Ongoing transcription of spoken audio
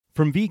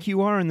From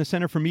VQR and the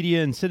Center for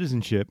Media and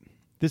Citizenship,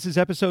 this is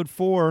episode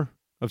 4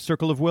 of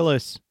Circle of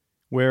Willis,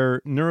 where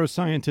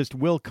neuroscientist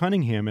Will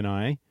Cunningham and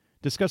I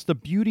discuss the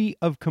beauty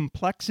of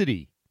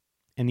complexity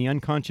and the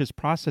unconscious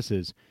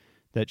processes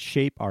that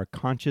shape our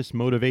conscious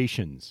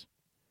motivations.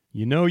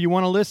 You know you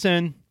want to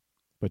listen,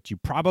 but you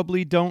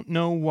probably don't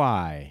know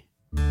why.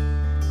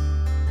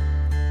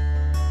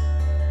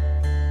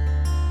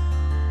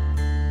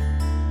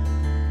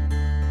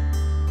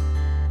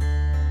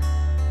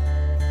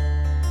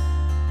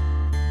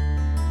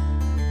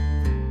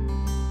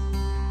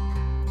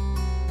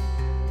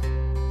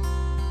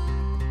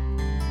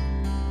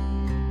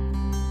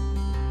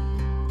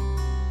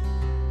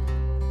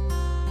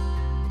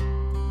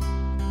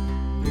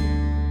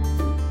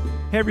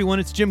 Hey everyone,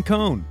 it's Jim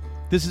Cohn.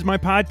 This is my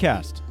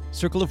podcast,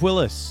 Circle of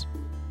Willis.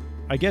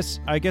 I guess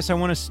I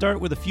want to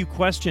start with a few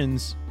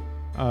questions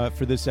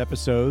for this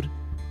episode.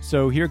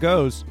 So here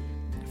goes.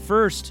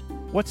 First,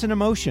 what's an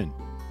emotion?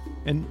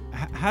 And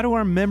how do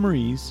our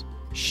memories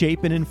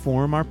shape and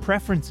inform our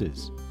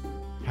preferences?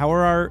 How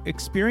are our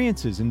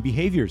experiences and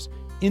behaviors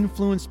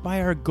influenced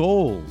by our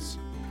goals?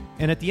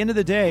 And at the end of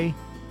the day,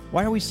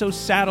 why are we so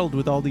saddled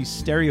with all these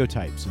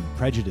stereotypes and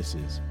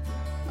prejudices?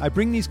 I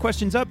bring these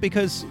questions up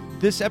because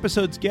this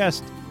episode's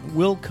guest,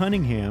 Will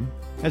Cunningham,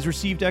 has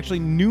received actually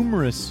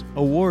numerous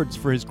awards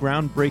for his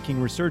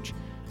groundbreaking research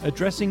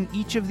addressing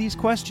each of these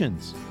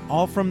questions,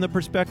 all from the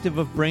perspective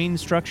of brain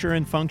structure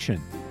and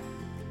function.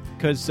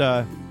 Because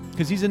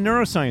he's a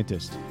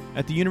neuroscientist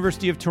at the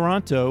University of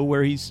Toronto,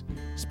 where he's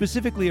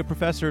specifically a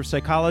professor of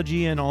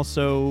psychology and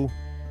also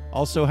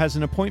has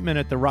an appointment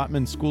at the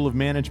Rotman School of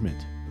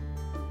Management.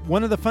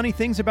 One of the funny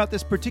things about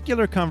this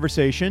particular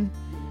conversation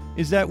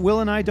is that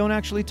Will and I don't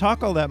actually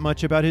talk all that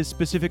much about his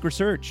specific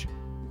research.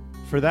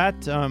 For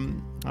that,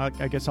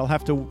 I guess I'll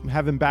have to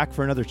have him back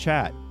for another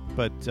chat.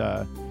 But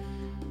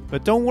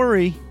don't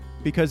worry,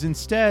 because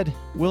instead,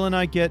 Will and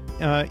I get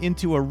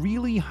into a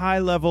really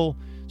high-level,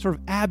 sort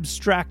of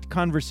abstract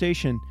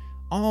conversation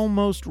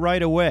almost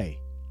right away,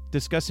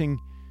 discussing,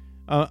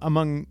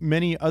 among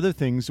many other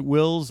things,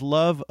 Will's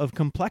love of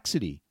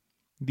complexity,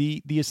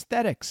 the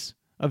aesthetics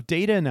of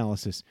data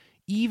analysis,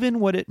 even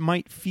what it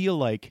might feel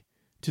like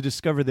to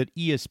discover that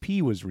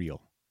ESP was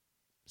real.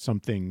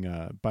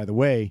 Something, by the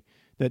way,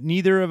 that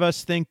neither of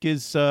us think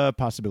is a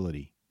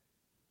possibility.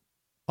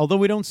 Although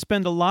we don't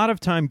spend a lot of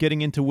time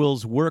getting into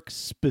Will's work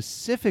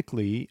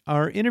specifically,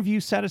 our interview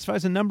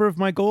satisfies a number of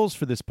my goals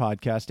for this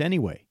podcast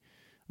anyway.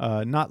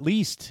 Not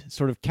least,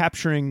 sort of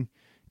capturing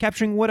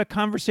what a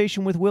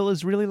conversation with Will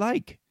is really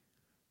like.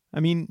 I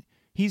mean,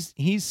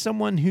 he's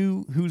someone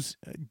who's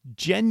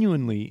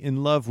genuinely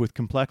in love with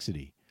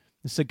complexity.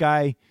 This is a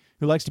guy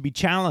who likes to be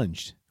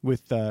challenged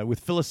with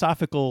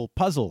philosophical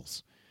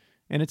puzzles,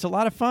 and it's a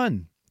lot of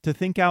fun to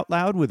think out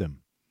loud with him.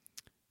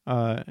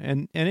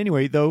 And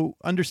anyway, though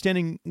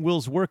understanding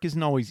Will's work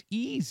isn't always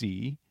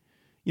easy,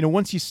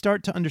 once you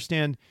start to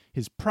understand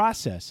his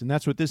process, and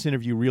that's what this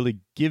interview really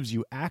gives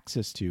you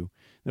access to,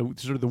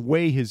 sort of the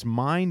way his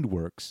mind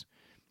works,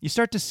 you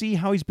start to see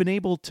how he's been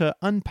able to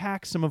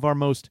unpack some of our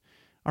most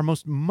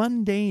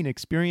mundane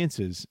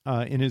experiences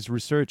in his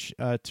research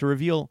to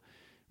reveal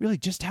really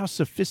just how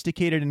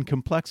sophisticated and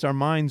complex our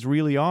minds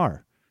really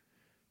are.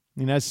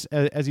 And as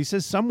he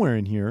says somewhere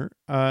in here,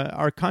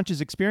 our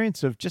conscious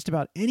experience of just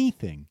about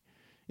anything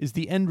is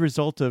the end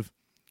result of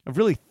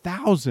really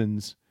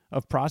thousands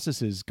of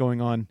processes going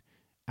on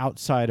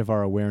outside of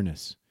our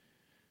awareness.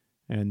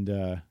 And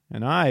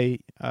I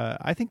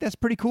think that's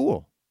pretty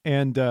cool.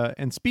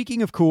 And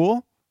speaking of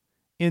cool,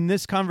 in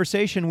this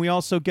conversation, we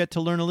also get to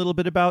learn a little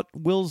bit about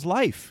Will's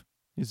life,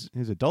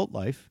 his adult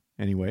life,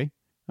 anyway.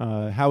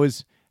 How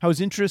his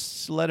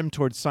interests led him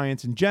towards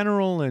science in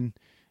general, and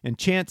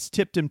chance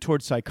tipped him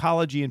towards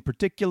psychology in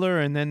particular,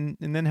 and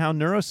then how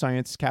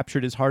neuroscience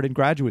captured his heart in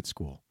graduate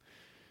school.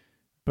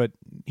 But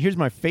here's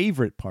my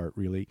favorite part,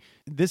 really.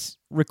 This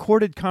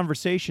recorded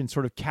conversation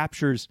sort of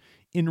captures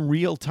in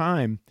real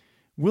time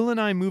Will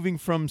and I moving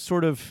from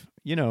sort of,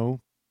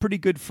 pretty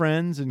good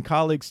friends and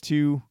colleagues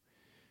to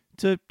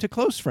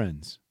close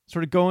friends,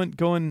 sort of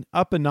going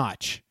up a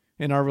notch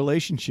in our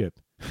relationship.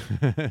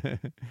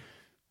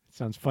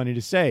 Sounds funny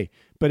to say,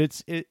 but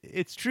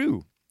it's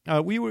true. I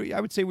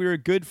would say we were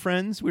good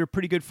friends. We were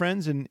pretty good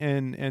friends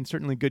and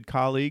certainly good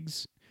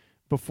colleagues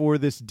before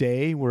this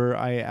day where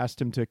I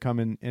asked him to come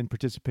and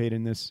participate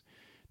in this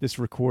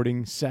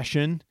recording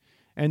session.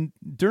 And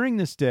during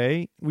this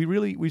day,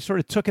 we sort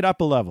of took it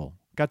up a level,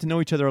 got to know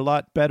each other a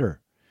lot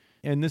better.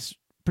 And this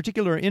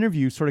particular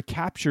interview sort of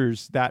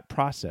captures that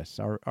process,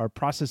 our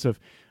process of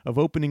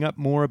opening up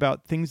more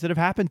about things that have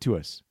happened to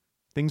us,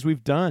 things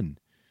we've done,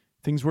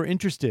 things we're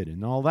interested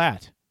in, all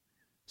that.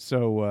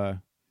 So,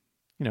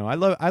 I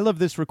love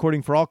this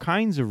recording for all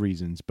kinds of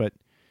reasons, but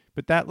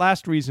that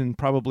last reason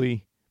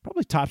probably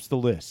tops the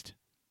list.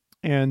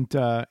 And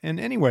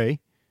anyway,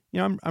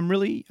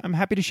 I'm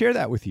happy to share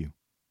that with you.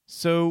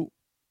 So,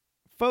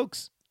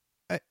 folks,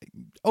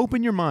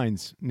 open your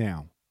minds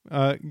now,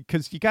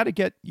 because you got to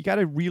get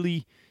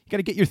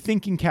your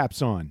thinking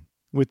caps on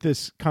with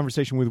this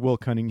conversation with Will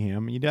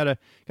Cunningham. You gotta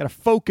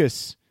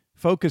focus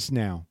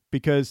now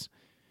because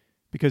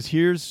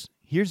here's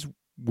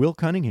Will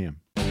Cunningham.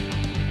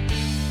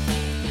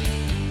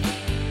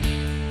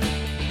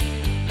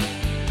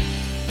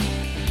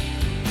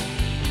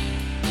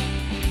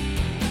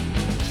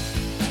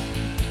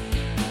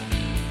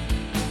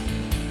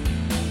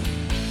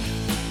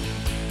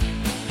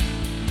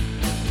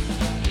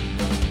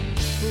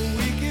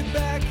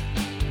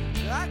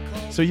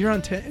 So you're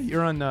on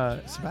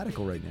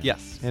sabbatical right now.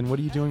 Yes. And what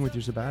are you doing with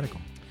your sabbatical?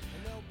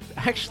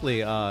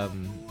 Actually, I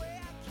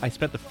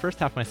spent the first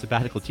half of my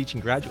sabbatical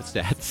teaching graduate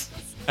stats.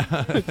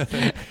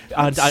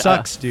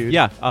 Sucks, dude.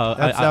 Yeah.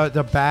 That's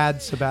a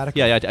bad sabbatical.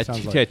 Yeah.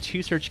 Like.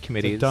 Two search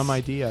committees. It's a dumb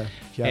idea.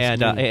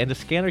 And the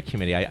scanner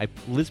committee.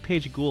 Liz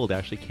Page Gould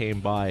actually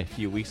came by a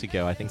few weeks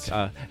ago. I think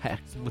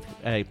with,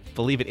 I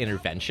believe, an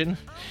intervention,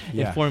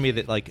 informed me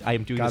that I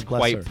am doing God this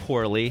quite her.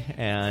 Poorly,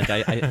 and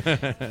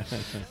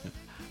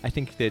I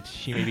think that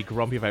she may be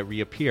grumpy if I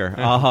reappear.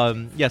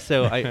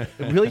 So I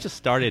really just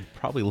started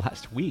probably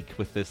last week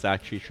with this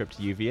actually trip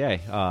to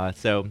UVA.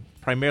 So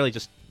primarily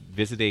just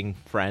visiting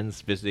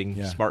friends,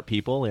 visiting smart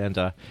people,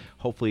 and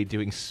hopefully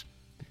doing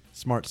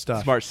smart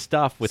stuff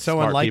with so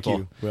smart unlike people.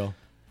 You, Will.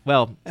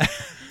 Well,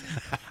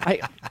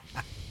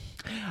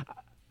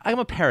 I'm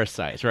a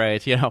parasite,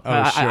 right? Sure.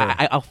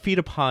 I'll feed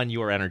upon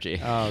your energy.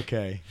 Oh,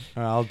 okay,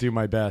 I'll do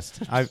my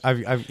best. I've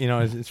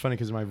it's funny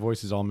because my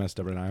voice is all messed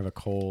up right now. I have a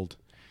cold.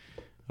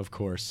 Of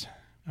course.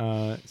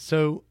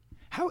 So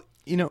how,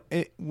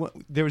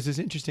 there was this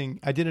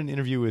interesting, I did an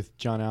interview with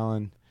John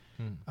Allen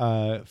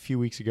a few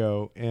weeks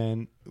ago,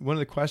 and one of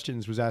the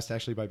questions was asked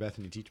actually by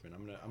Bethany Teachman.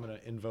 I'm gonna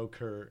invoke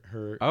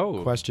her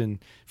question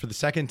for the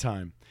second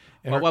time.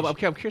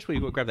 Okay, I'm curious why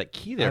you grab that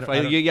key there.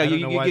 I don't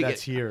know why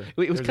that's here.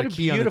 It was kind of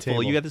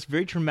beautiful. You had this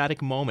very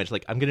dramatic moment.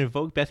 Like, I'm going to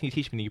invoke Bethany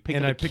Teachman, and you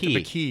picked up a key. And I picked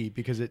up a key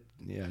because it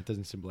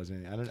doesn't symbolize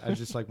anything. I was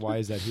just like, why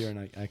is that here? And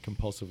I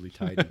compulsively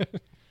tied it.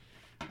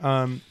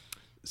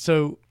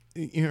 So,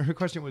 her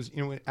question was,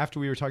 after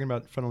we were talking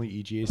about frontal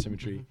EEG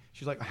asymmetry,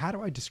 she's like, how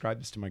do I describe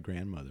this to my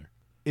grandmother?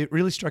 It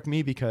really struck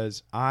me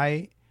because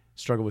I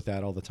struggle with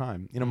that all the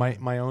time.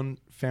 My own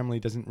family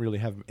doesn't really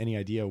have any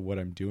idea what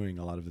I'm doing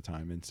a lot of the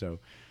time. And so,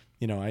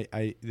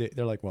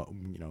 they're like, well,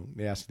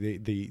 they ask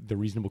the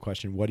reasonable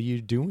question, what are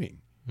you doing?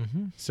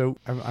 Mm-hmm. So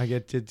I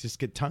get to just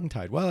get tongue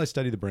tied. Well, I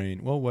study the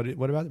brain. Well, what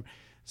about them?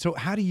 So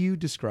how do you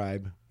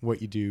describe what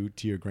you do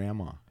to your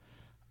grandma?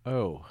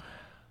 Oh,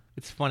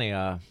 it's funny.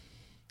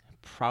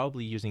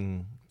 Probably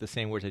using the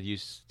same words I'd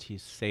used to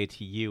say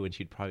to you, and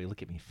she'd probably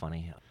look at me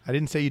funny. I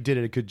didn't say you did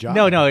a good job.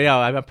 No.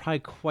 I'm probably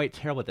quite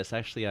terrible at this.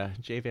 Actually,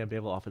 Jay Van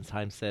Bavel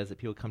oftentimes says that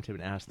people come to him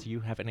and ask, do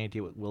you have any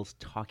idea what Will's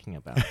talking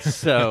about?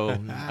 So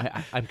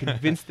I'm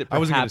convinced that perhaps... I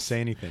wasn't going to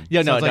say anything.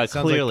 Yeah,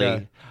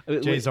 clearly.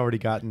 Jay's already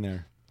gotten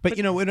there. But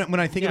when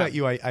I think about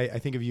you, I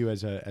think of you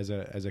as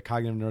a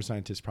cognitive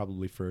neuroscientist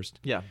probably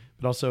first. Yeah.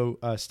 But also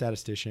a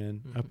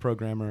statistician, a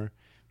programmer.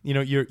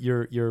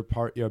 You're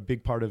a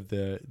big part of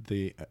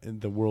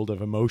the world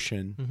of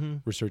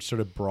emotion research,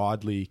 sort of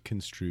broadly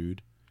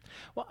construed.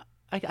 Well,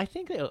 I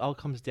think it all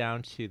comes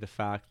down to the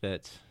fact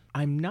that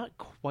I'm not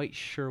quite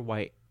sure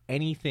why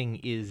anything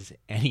is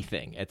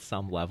anything at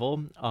some level.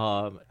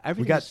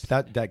 We got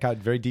that got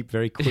very deep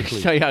very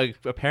quickly. So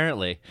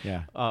apparently,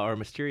 or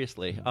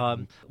mysteriously.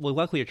 Mm-hmm. Well,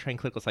 luckily you're a trained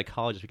clinical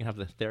psychologist. We can have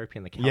the therapy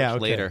on the couch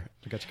later.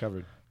 I got you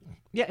covered.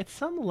 Yeah, at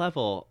some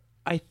level,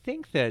 I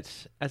think that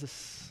as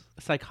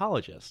a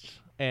psychologist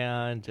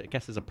and I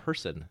guess as a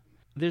person,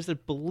 there's a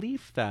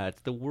belief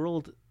that the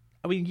world,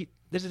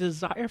 there's a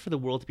desire for the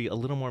world to be a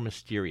little more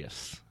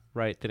mysterious,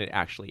 right, than it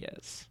actually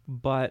is.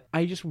 But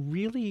I just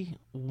really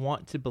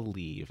want to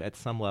believe at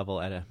some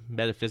level, at a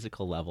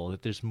metaphysical level,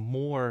 that there's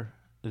more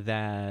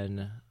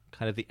than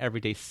kind of the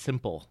everyday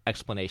simple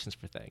explanations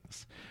for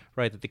things,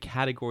 right? That the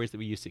categories that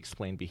we use to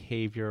explain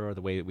behavior or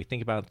the way that we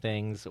think about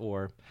things,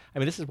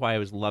 this is why I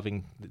was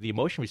loving the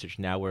emotion research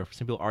now, where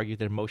some people argue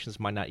that emotions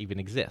might not even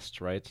exist,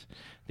 right?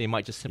 They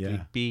might just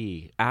simply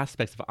be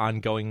aspects of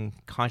ongoing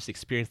conscious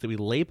experience that we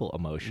label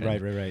emotion.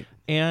 Right.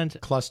 And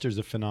clusters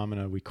of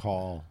phenomena we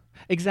call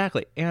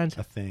exactly and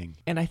a thing.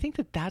 And I think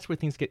that that's where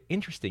things get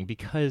interesting,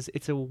 because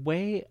it's a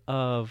way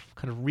of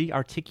kind of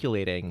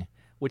re-articulating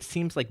what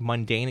seems like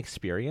mundane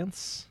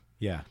experience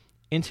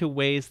into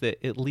ways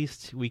that at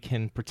least we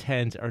can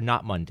pretend are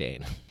not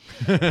mundane.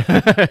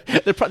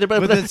 they're probably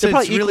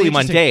equally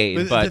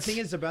mundane. But the thing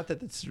is about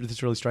that's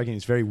really striking.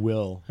 It's very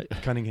Will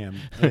Cunningham.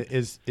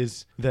 is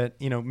that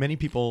many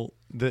people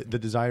the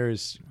desire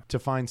is to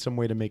find some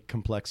way to make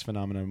complex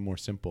phenomena more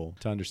simple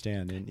to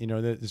understand. And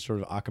this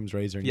sort of Occam's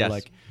razor. And you're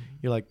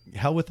like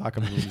hell with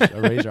Occam's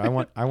razor. I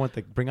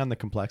want bring on the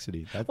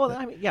complexity.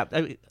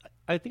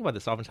 I think about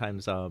this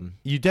oftentimes.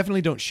 You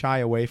definitely don't shy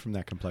away from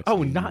that complexity.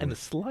 Oh, not in the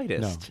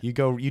slightest.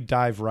 No, you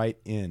dive right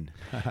in.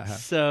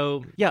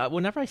 So,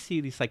 whenever I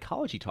see these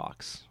psychology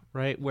talks,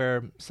 right?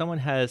 Where someone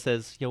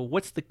says,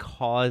 what's the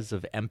cause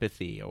of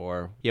empathy?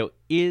 Or,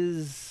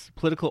 is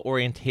political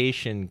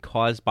orientation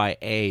caused by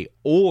A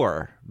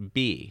or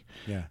B?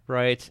 Yeah.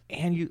 Right?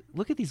 And you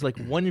look at these like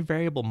one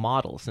variable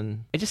models,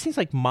 and it just seems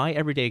like my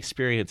everyday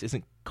experience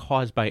isn't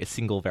caused by a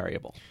single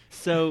variable.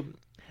 So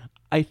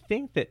I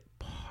think that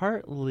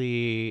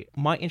partly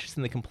my interest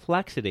in the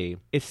complexity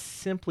is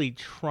simply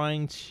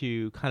trying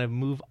to kind of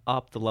move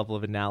up the level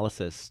of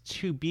analysis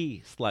to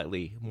be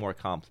slightly more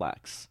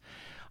complex.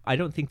 I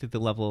don't think that the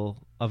level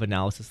of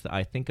analysis that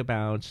I think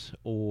about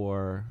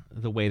or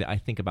the way that I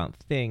think about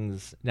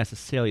things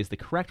necessarily is the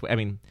correct way. I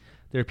mean,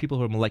 there are people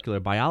who are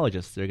molecular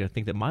biologists that are going to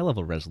think that my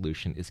level of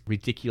resolution is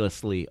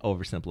ridiculously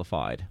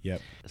oversimplified.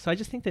 Yep. So I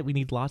just think that we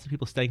need lots of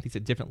people studying things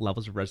at different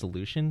levels of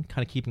resolution,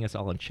 kind of keeping us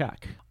all in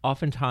check.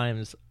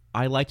 Oftentimes,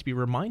 I like to be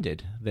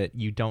reminded that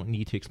you don't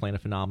need to explain a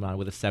phenomenon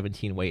with a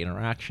 17-way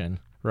interaction,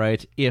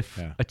 right? If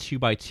a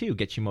 2x2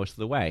 gets you most of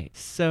the way.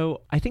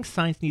 So I think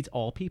science needs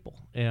all people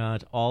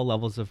at all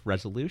levels of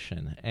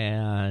resolution.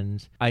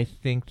 And I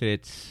think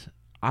that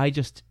I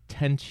just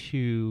tend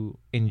to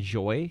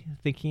enjoy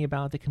thinking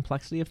about the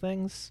complexity of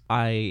things.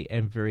 I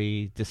am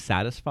very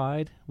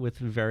dissatisfied with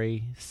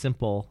very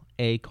simple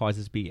A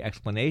causes B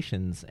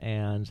explanations.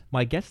 And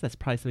my guess that's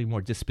probably something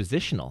more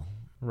dispositional,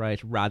 right,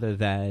 rather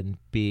than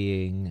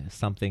being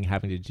something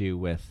having to do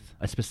with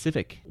a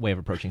specific way of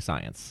approaching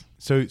science.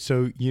 So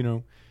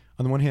on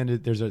the one hand,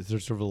 there's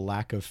sort of a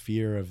lack of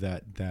fear of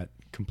that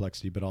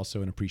complexity, but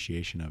also an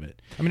appreciation of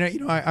it. I mean,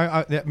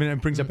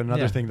 it brings up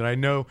another thing that I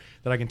know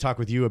that I can talk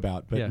with you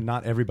about, but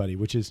not everybody,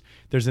 which is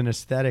there's an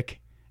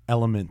aesthetic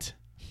element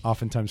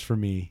oftentimes for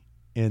me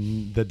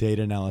in the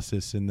data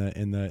analysis, in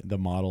the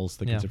models,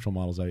 the conceptual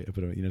models I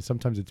put.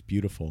 Sometimes it's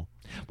beautiful.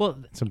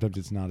 Well, sometimes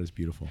it's not as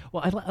beautiful.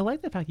 Well, I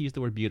like the fact you used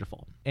the word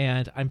beautiful,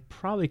 and I'm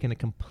probably going to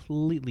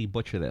completely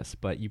butcher this,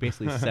 but you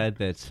basically said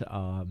that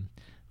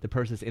the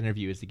purpose of this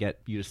interview is to get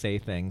you to say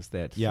things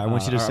that I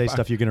want you to say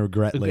stuff you're going to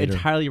regret later.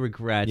 Entirely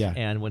regret. Yeah,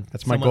 and when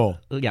that's my goal.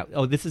 Yeah.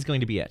 Oh, this is going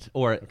to be it,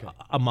 or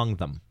among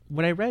them.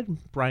 When I read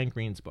Brian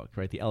Greene's book,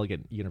 right, The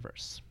Elegant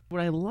Universe, what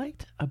I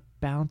liked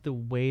about the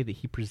way that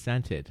he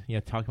presented,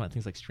 talking about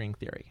things like string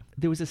theory,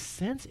 there was a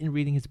sense in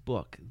reading his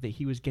book that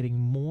he was getting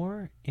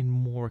more and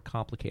more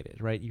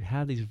complicated, right? You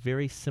have these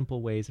very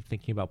simple ways of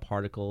thinking about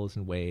particles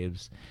and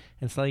waves,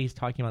 and suddenly he's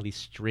talking about these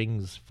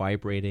strings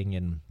vibrating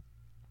in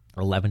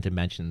 11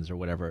 dimensions or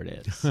whatever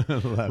it is,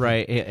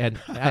 right? And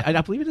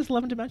I believe it is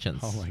 11 dimensions.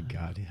 Oh my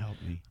God, help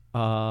me.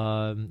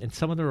 And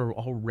some of them are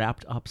all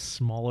wrapped up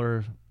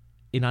smaller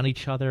in on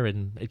each other,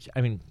 and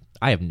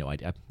I have no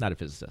idea. I'm not a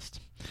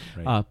physicist,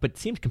 right. But it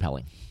seemed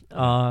compelling.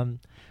 But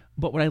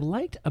what I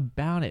liked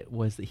about it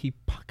was that he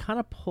kind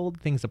of pulled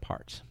things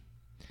apart,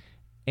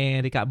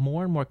 and it got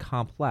more and more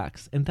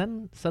complex, and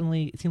then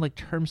suddenly it seemed like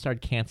terms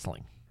started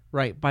canceling.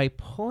 Right, by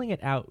pulling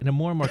it out in a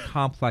more and more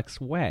complex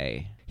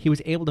way, he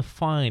was able to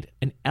find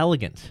an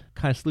elegant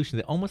kind of solution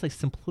that almost like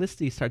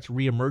simplicity starts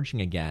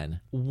reemerging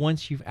again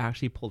once you've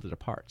actually pulled it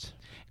apart.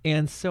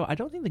 And so I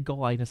don't think the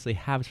goal I necessarily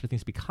have is for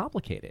things to be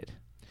complicated,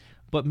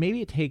 but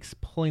maybe it takes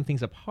pulling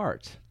things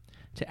apart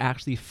to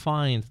actually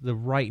find the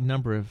right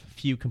number of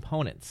few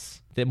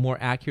components that more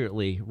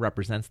accurately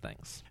represents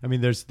things. I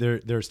mean,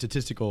 there are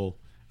statistical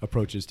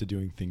approaches to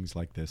doing things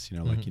like this, the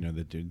sort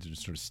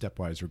of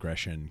stepwise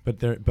regression. But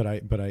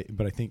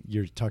I think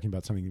you're talking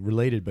about something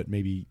related, but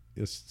maybe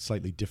it's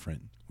slightly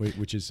different,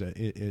 which is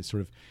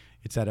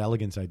it's that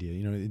elegance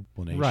idea,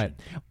 explanation. Right.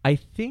 I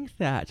think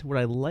that what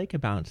I like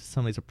about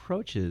some of these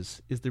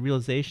approaches is the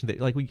realization that,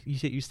 like you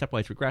use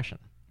stepwise regression,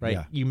 right?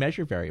 Yeah. You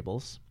measure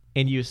variables,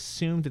 and you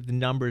assume that the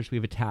numbers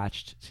we've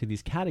attached to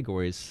these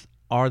categories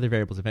are the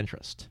variables of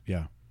interest.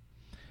 Yeah.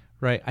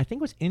 Right. I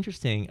think what's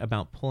interesting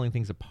about pulling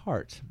things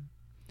apart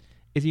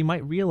is you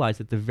might realize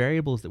that the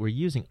variables that we're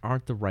using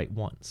aren't the right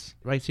ones,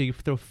 right? So you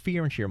throw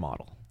fear into your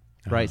model,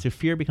 right? So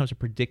fear becomes a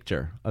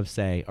predictor of,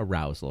 say,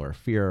 arousal or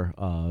fear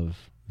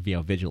of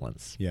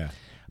vigilance. Yeah.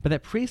 But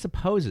that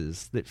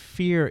presupposes that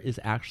fear is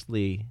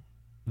actually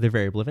the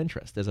variable of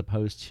interest as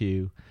opposed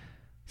to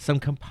some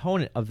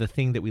component of the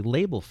thing that we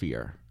label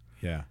fear.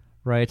 Yeah.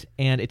 Right?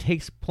 And it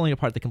takes pulling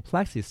apart the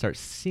complexity to start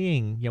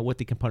seeing what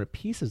the component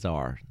pieces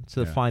are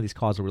to find these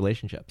causal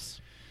relationships.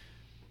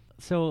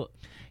 So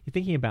you're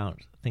thinking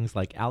about things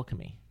like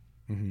alchemy,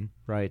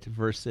 right,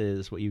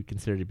 versus what you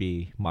consider to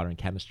be modern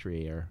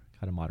chemistry or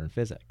kind of modern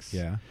physics.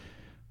 Yeah.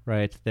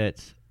 Right?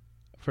 That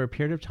for a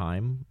period of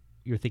time,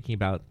 you're thinking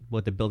about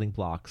what the building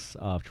blocks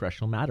of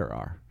terrestrial matter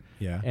are.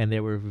 Yeah. And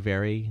they were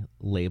very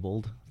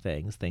labeled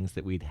things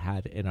that we'd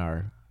had in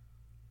our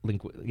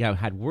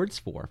had words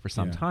for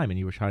some time, and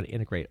you were trying to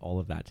integrate all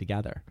of that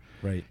together.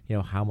 Right.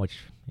 How much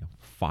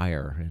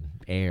fire and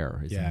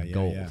air is in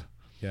gold.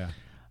 Yeah.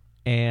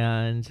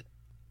 And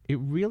it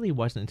really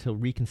wasn't until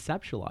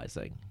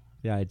reconceptualizing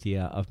the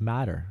idea of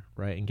matter,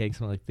 right, and getting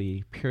something like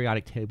the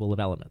periodic table of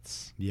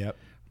elements. Yep.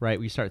 Right,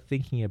 we start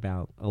thinking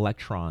about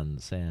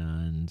electrons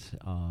and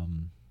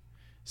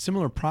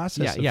similar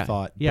process of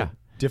thought, but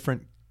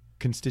different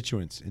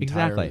constituents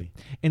entirely. Exactly.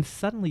 And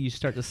suddenly you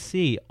start to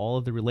see all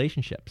of the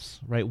relationships,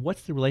 right?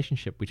 What's the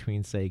relationship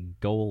between, say,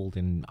 gold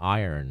and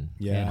iron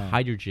and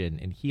hydrogen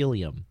and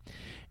helium?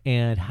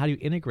 And how do you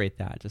integrate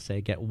that to,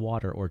 say, get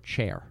water or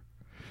chair?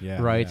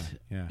 Yeah. Right?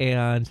 Yeah.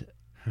 And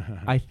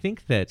I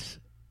think that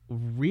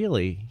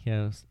really,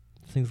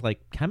 things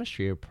like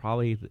chemistry are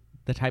probably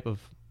the type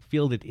of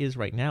field it is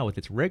right now with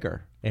its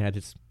rigor and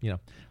its,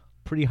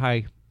 pretty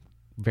high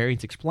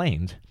variance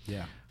explained.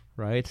 Yeah.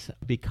 Right?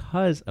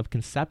 Because of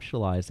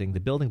conceptualizing the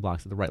building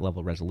blocks at the right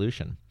level of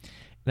resolution.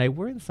 And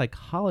we're in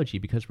psychology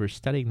because we're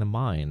studying the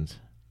mind,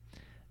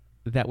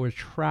 that we're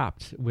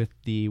trapped with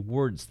the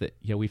words that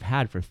we've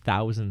had for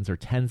thousands or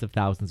tens of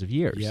thousands of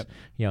years.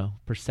 Yep.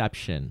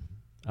 Perception,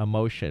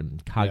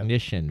 emotion,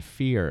 cognition,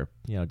 fear,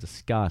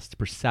 disgust,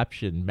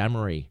 perception,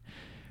 memory,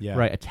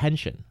 right,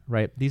 attention,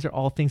 right? These are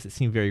all things that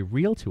seem very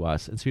real to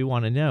us, and so we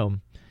want to know,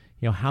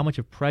 how much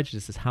of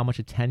prejudice is how much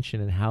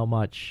attention and how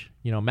much,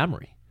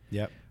 memory.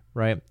 Yep.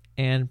 Right?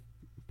 And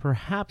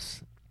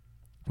perhaps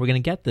we're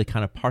going to get the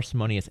kind of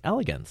parsimonious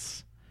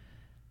elegance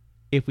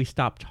if we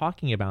stop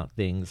talking about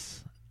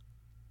things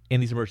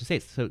in these emergent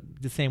states. So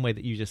the same way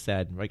that you just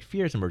said, like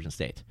fear is an emergent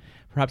state.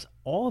 Perhaps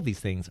all of these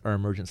things are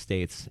emergent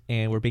states,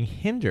 and we're being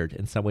hindered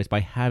in some ways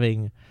by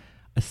having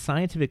a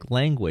scientific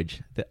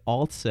language that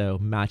also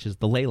matches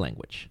the lay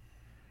language.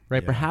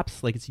 Right? Yeah.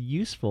 Perhaps it's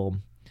useful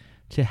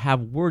to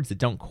have words that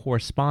don't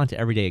correspond to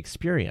everyday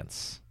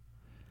experience.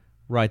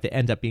 Right, that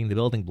end up being the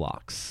building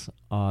blocks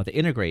that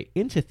integrate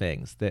into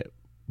things that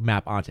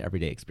map onto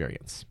everyday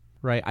experience.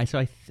 Right,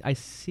 I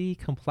see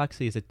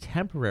complexity as a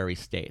temporary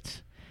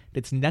state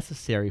that's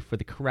necessary for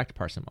the correct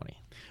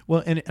parsimony.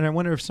 Well, and I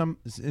wonder if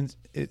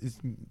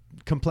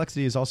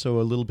complexity is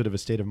also a little bit of a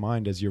state of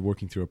mind as you're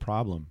working through a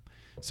problem.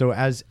 So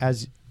as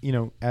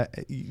you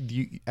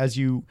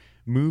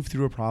move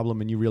through a problem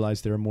and you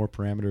realize there are more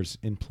parameters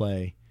in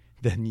play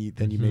than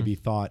you maybe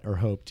thought or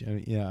hoped,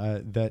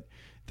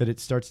 that it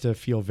starts to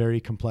feel very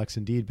complex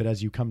indeed. But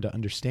as you come to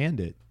understand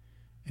it,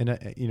 and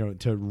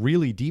to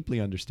really deeply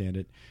understand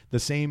it, the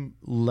same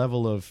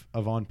level of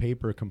on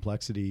paper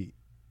complexity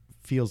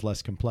feels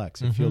less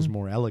complex. It feels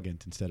more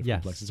elegant instead of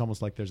complex. It's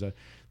almost like there's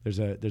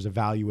a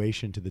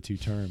valuation to the two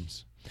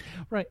terms.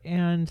 Right,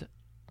 and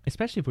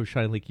especially if we're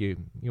trying, like you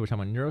were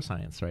talking about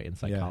neuroscience, right, in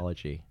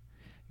psychology,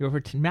 if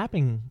we're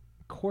mapping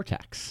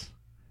cortex,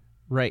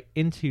 right,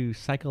 into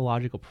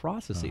psychological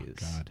processes.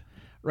 Oh, God.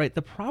 Right,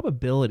 the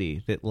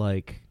probability that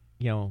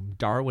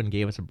Darwin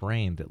gave us a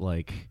brain that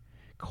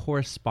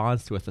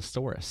corresponds to a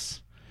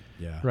thesaurus,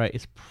 right,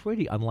 is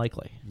pretty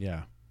unlikely.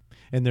 Yeah,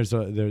 and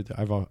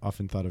I've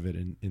often thought of it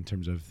in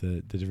terms of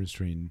the difference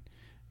between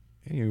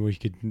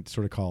what you could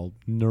sort of call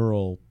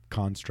neural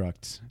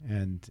constructs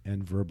and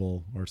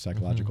verbal or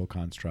psychological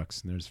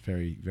constructs, and there's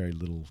very, very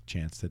little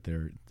chance that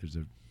there's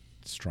a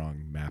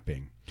strong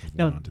mapping of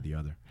one onto the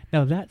other.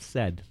 Now, that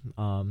said,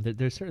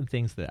 there's certain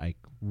things that I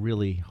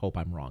really hope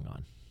I'm wrong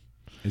on.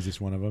 Is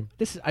this one of them?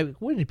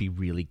 Wouldn't it be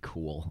really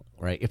cool,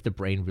 right, if the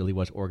brain really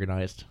was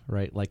organized,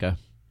 right, like a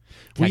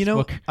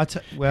textbook?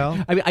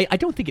 I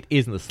don't think it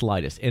is in the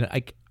slightest, and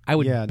I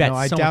would bet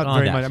I so doubt much on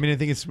very that. much. I mean,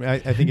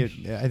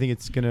 I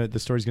think the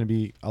story's gonna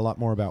be a lot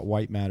more about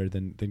white matter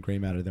than gray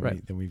matter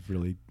than we've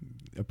really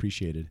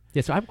appreciated.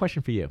 Yeah. So I have a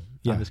question for you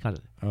on this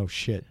concept. Oh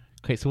shit.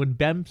 Okay. So when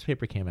Bem's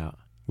paper came out,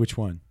 which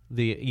one?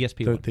 The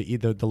ESP one.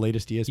 The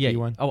latest ESP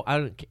one? Oh, I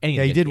don't.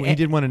 He did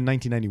one in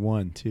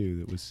 1991 too.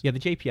 That was the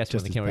JPS just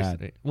one that came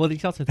bad. out. Well, the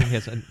also thing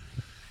has.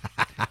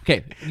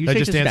 Okay, Did I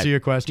just answer your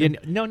question?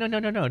 No.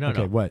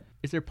 Okay, what?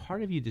 Is there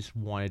part of you just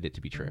wanted it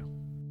to be true?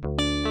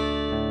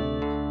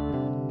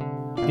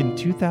 In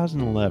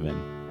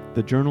 2011,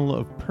 the Journal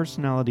of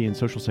Personality and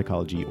Social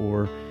Psychology,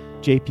 or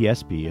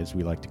JPSP as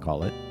we like to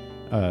call it,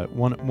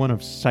 one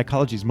of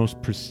psychology's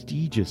most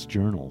prestigious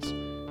journals,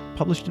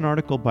 published an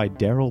article by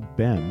Daryl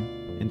Bem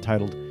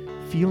entitled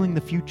 "Feeling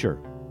the Future: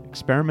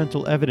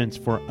 Experimental Evidence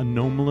for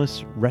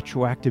Anomalous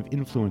Retroactive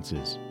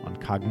Influences on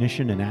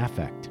Cognition and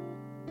Affect."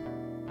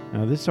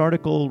 Now, this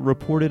article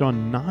reported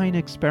on 9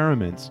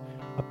 experiments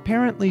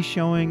apparently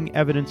showing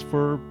evidence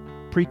for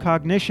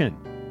precognition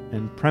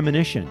and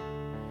premonition.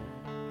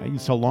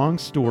 It's a long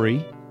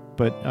story,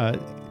 but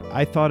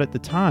I thought at the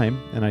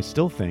time, and I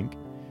still think,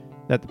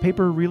 that the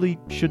paper really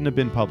shouldn't have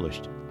been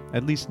published,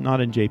 at least not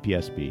in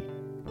JPSP.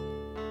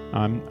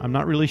 I'm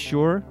not really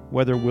sure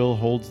whether Will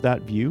holds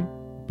that view,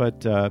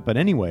 but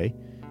anyway,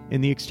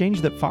 in the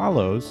exchange that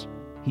follows,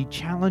 he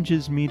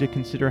challenges me to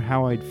consider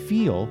how I'd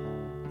feel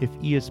if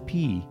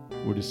ESP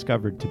were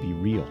discovered to be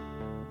real.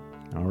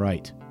 All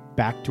right,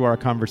 back to our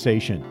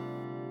conversation.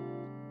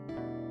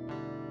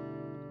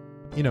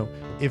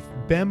 If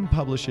Bem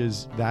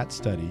publishes that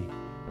study,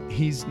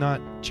 he's not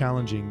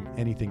challenging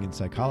anything in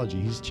psychology.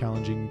 He's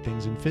challenging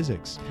things in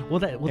physics.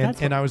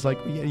 And I was like,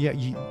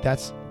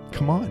 that's,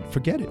 come on,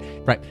 forget it.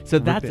 Right. So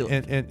that's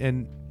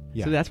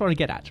So that's what I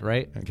get at,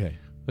 right?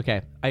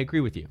 Okay. I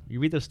agree with you. You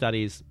read those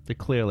studies; they're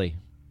clearly,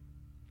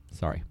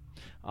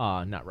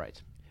 not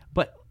right.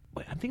 But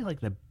I'm thinking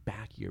the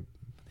back of your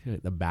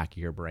the back of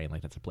your brain,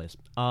 like that's a place.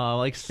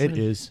 Like It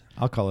is.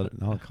 I'll call it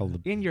the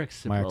in your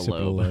my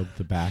occipital lobe,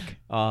 the back.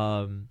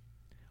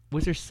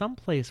 Was there some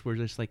place where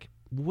there's like,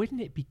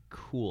 wouldn't it be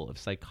cool if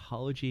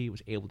psychology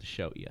was able to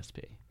show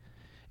ESP?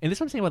 And this is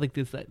what I'm saying about like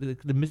this,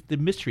 the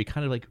mystery,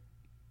 kind of like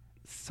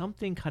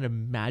something kind of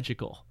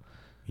magical,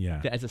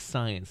 that as a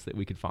science that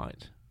we could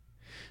find.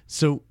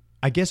 So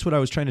I guess what I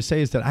was trying to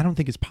say is that I don't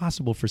think it's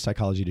possible for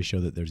psychology to show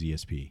that there's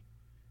ESP,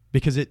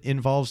 because it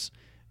involves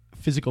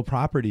physical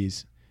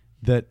properties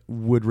that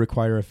would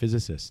require a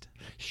physicist.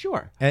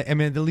 Sure. I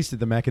mean, at least at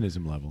the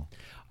mechanism level.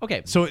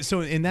 Okay. So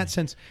in that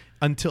sense,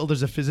 until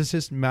there's a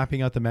physicist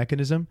mapping out the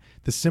mechanism,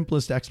 the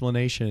simplest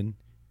explanation,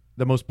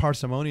 the most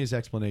parsimonious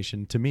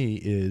explanation to me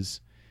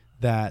is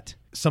that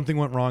something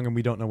went wrong and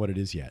we don't know what it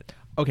is yet.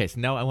 Okay, so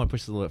now I want to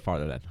push this a little bit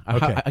farther then.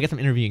 Okay. I guess I'm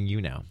interviewing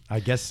you now. I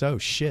guess so.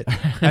 Shit.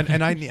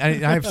 and I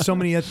have so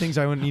many other things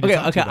I would need to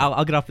talk to you about.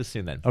 I'll get off this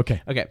soon then.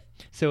 Okay.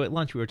 So at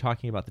lunch we were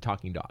talking about the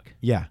talking dog.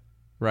 Yeah.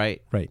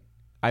 Right? Right.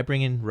 I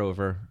bring in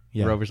Rover.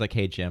 Yeah. Rover's like,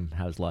 hey, Jim,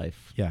 how's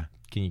life? Yeah.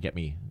 Can you get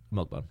me a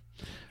milk bone?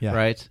 Yeah.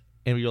 Right?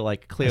 And you're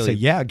like, clearly. I say,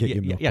 yeah, I'll get you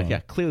a milk bone.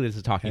 Yeah. Clearly this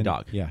is a talking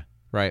dog. Yeah.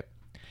 Right?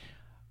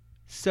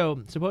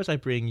 So suppose I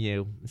bring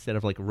you, instead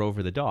of like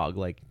Rover the dog,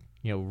 like,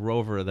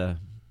 Rover the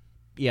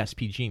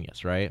ESP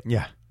genius, right?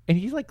 Yeah. And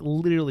he's like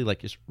literally like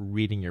just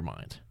reading your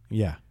mind.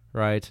 Yeah.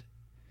 Right?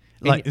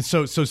 Like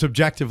so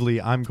subjectively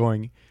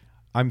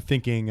I'm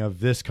thinking of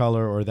this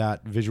color or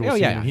that visual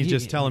scene, and he's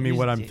just telling me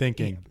what I'm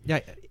thinking.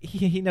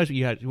 He knows what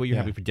you're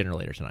having for dinner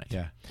later tonight.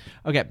 Yeah.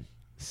 Okay.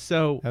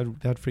 So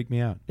that'd freak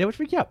me out. That would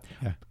freak you out.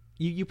 Yeah.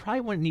 You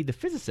probably wouldn't need the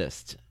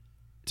physicist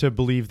to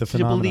believe the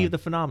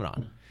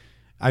phenomenon.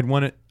 I'd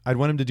want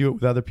him to do it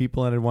with other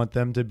people, and I'd want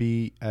them to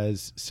be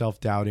as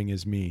self-doubting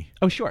as me.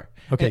 Oh, sure.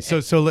 Okay, so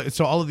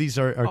all of these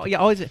are oh, yeah,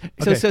 always.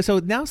 Okay. So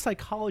now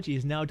psychology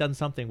has now done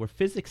something where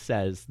physics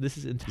says this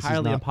is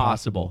entirely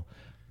impossible.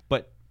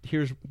 But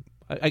here's,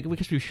 I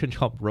guess we shouldn't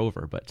call him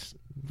Rover, but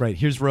right,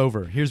 here's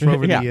Rover. Here's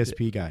Rover, yeah, the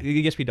ESP guy.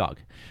 The ESP dog.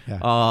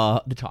 Yeah.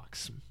 The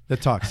talks.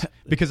 That talks.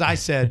 Because I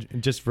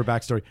said, just for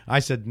backstory, I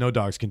said no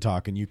dogs can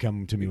talk, and you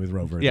come to me with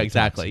Rover. Yeah,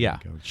 exactly. Yeah.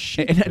 Go,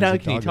 shit, and not only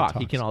can he talk,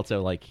 he can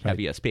also have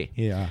ESP.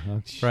 Yeah.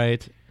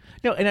 Right.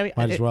 No, and I mean,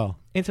 might as well.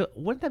 And so,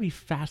 wouldn't that be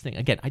fascinating?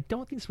 Again, I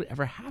don't think this would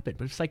ever happen,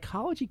 but if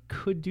psychology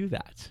could do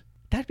that,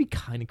 that'd be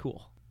kind of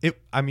cool.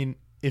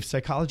 If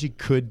psychology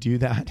could do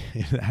that,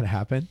 if that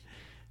happened,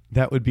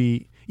 that would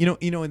be.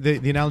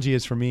 The analogy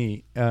is for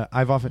me.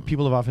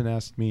 People have often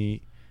asked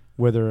me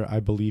whether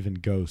I believe in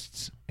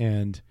ghosts,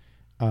 and.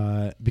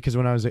 Because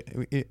when I was,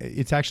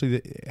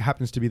 it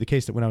happens to be the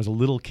case that when I was a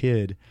little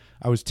kid,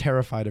 I was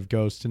terrified of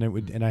ghosts,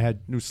 and I had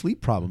sleep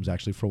problems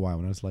actually for a while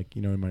when I was like,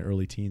 in my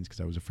early teens, because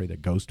I was afraid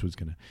that ghost was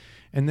gonna,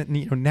 and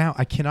then now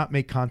I cannot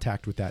make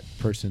contact with that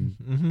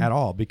person at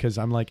all, because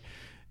I'm like,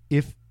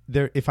 if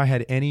I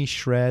had any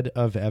shred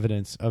of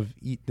evidence of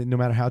no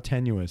matter how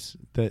tenuous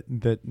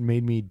that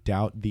made me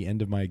doubt the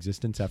end of my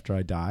existence after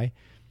I die,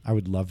 I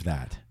would love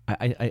that.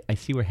 I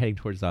see we're heading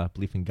towards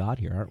belief in God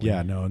here, aren't we?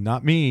 Yeah, no,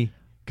 not me.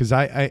 Because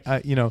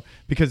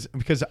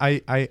because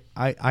I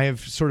have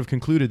sort of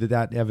concluded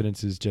that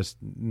evidence is just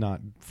not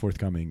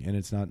forthcoming, and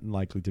it's not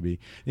likely to be.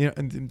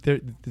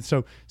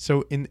 So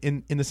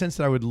in the sense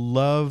that I would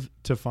love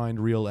to find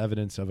real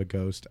evidence of a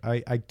ghost,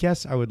 I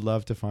guess I would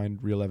love to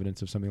find real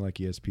evidence of something like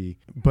ESP,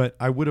 but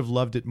I would have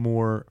loved it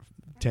more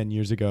 10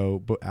 years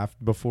ago,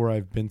 before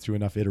I've been through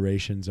enough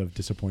iterations of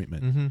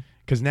disappointment.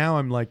 Because now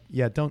I'm like,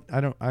 I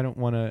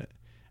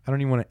don't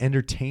even want to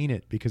entertain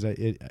it, because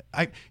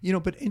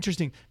but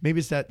interesting, maybe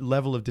it's that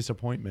level of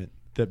disappointment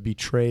that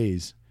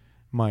betrays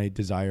my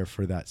desire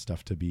for that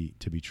stuff to be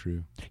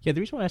true. Yeah, the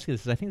reason why I ask you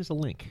this is I think there's a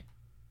link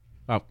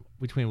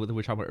between what we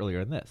were talking about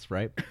earlier in this,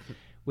 right?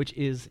 Which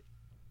is,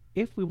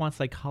 if we want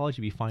psychology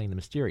to be finding the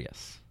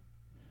mysterious,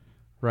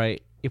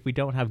 right? If we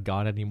don't have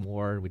God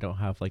anymore, we don't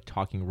have like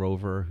talking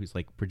Rover who's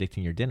like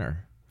predicting your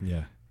dinner.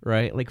 Yeah.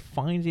 Right? Like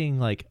finding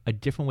like a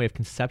different way of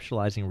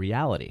conceptualizing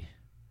reality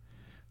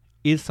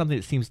is something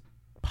that seems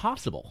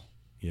possible.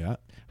 Yeah.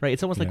 Right?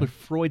 It's almost like what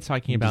Freud's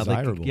talking about.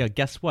 Desirable. Like,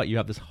 guess what? You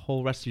have this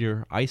whole rest of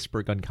your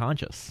iceberg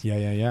unconscious.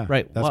 Yeah.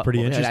 Right. That's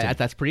pretty interesting.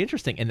 That's pretty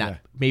interesting. And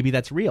maybe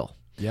that's real.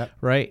 Yeah.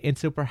 Right? And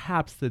so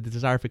perhaps the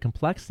desire for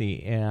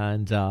complexity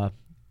and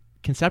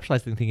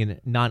conceptualizing things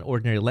in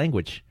non-ordinary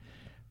language,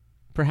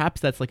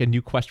 perhaps that's like a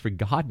new quest for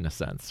God in a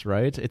sense,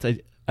 right? It's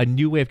a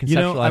new way of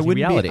conceptualizing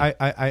reality.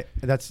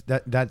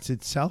 That's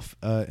itself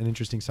an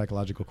interesting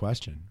psychological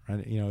question,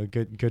 right? A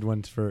good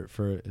one for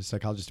a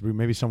psychologist.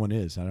 Maybe someone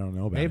is. I don't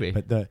know about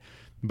it.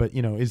 But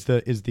is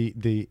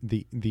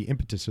the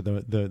impetus or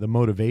the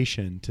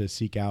motivation to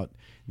seek out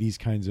these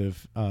kinds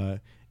of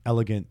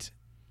elegant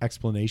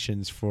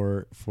explanations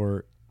for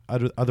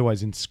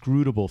otherwise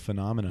inscrutable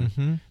phenomena,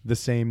 the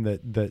same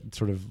that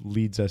sort of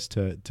leads us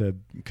to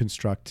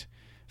construct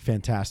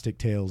fantastic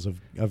tales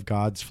of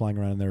gods flying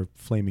around in their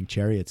flaming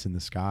chariots in the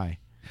sky.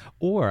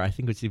 Or I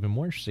think what's even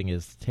more interesting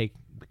is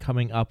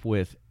coming up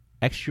with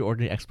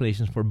extraordinary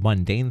explanations for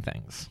mundane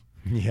things.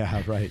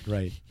 Yeah, right.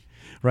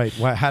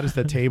 How does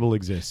that table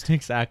exist?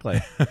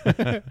 Exactly.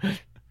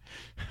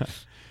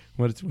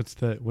 What's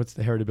the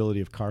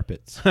heritability of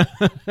carpets?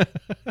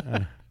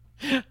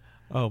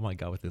 Oh my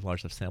God! With the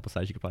large enough sample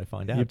size, you could probably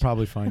find out. You'd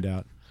probably find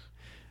out.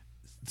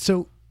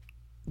 So,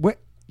 what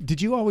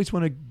did you always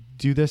want to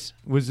do this?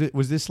 Was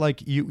this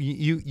like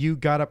you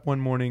got up one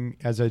morning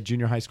as a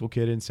junior high school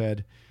kid and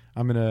said,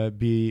 "I'm gonna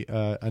be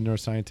a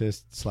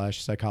neuroscientist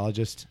 /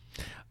 psychologist"?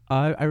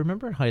 I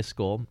remember in high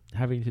school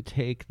having to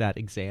take that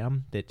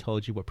exam that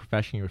told you what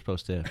profession you were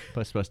supposed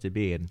to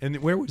be in. And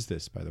where was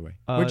this, by the way?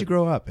 Where'd you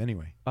grow up,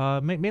 anyway?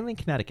 Mainly in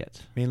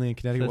Connecticut. Mainly in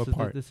Connecticut. What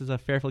part? This is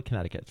Fairfield,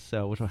 Connecticut.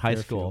 So, which was high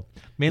school.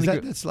 Is Mainly.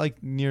 that's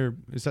like near?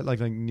 Is that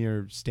like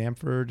near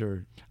Stamford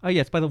or? Oh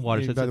yeah, it's by the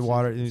water. By the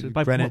water,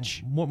 by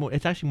Greenwich. More,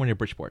 it's actually more near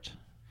Bridgeport.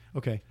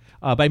 Okay.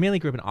 But I mainly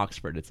grew up in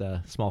Oxford. It's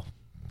a small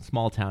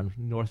town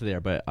north of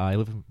there. But I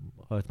lived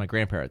with my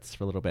grandparents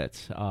for a little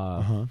bit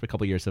for a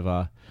couple of years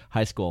of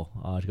high school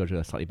to go to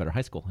a slightly better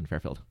high school in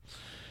Fairfield.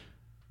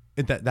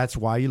 That's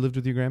why you lived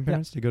with your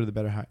grandparents, to go to the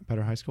better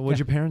high school? What did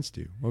your parents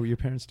do? What were your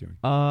parents doing?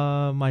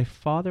 My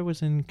father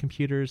was in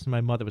computers and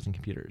my mother was in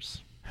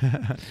computers.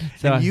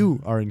 So and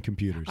you are in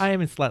computers. I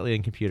am slightly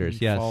in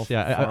computers, yes.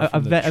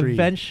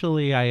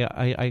 Eventually,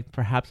 I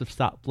perhaps have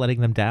stopped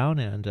letting them down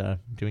and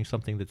doing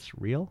something that's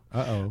real.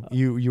 Uh-oh.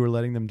 You were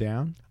letting them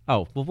down?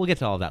 Oh, well, we'll get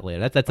to all of that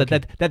later.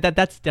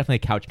 That's definitely a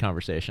couch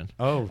conversation.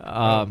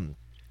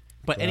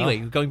 But anyway,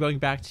 going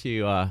back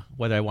to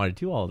whether I want to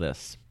do all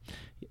this.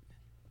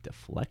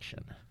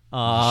 Deflection.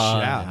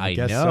 Yeah, I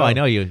guess know. So. I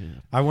know you.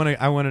 I want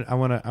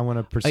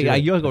to pursue. You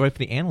want to go right for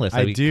the analyst.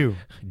 I do.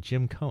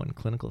 Jim Cohen,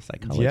 clinical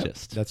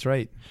psychologist. Yep, that's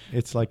right.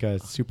 It's like a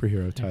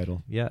superhero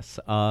title. Yes.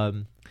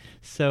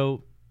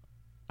 So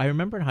I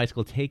remember in high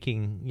school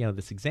taking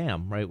this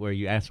exam, right, where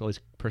you ask all these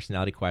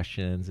personality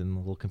questions, and the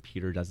little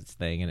computer does its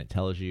thing, and it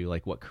tells you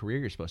like what career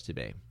you're supposed to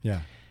be.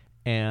 Yeah.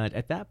 And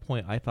at that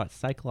point, I thought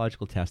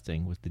psychological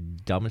testing was the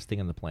dumbest thing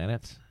on the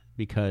planet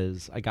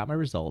because I got my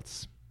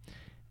results.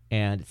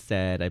 And it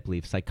said, I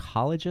believe,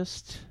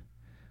 psychologist,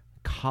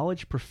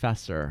 college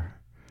professor,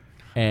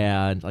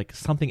 and like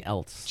something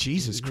else.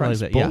 Jesus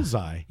Christ,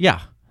 bullseye.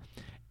 Yeah.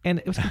 And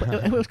it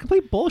was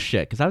complete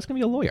bullshit because I was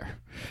going to be a lawyer,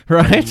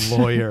 right?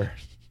 Lawyer.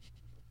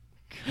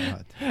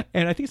 God.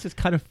 And I think it's just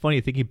kind of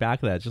funny thinking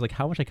back to that, just like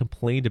how much I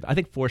complained about. I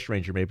think Forest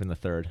Ranger may have been the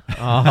third.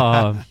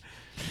 Not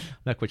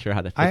quite sure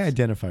how that fits. I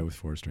identify with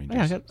Forest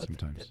Rangers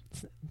sometimes.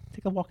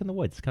 Take a walk in the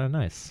woods. It's kind of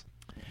nice.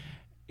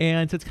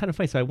 And so it's kind of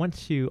funny. So I went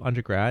to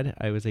undergrad.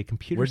 I was a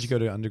computer. Where'd you go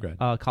to undergrad?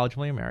 College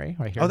William Mary,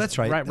 right here. Oh, that's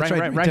right. Right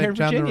here in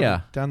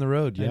Virginia. Down the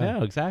road, yeah. I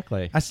know,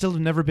 exactly. I still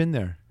have never been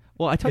there.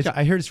 Well, I told you.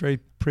 I heard it's very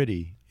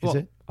pretty. Is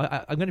it?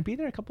 I'm going to be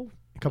there a couple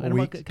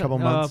weeks, couple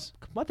months.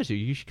 Month or two.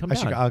 You should come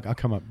down. I'll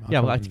come up.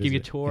 I'll have to give you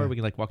a tour. Yeah. We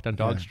can walk down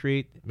Dog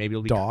Street. Maybe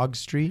it'll be Dog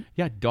Street.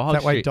 Yeah, Dog Street.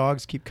 Is that why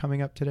dogs keep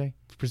coming up today?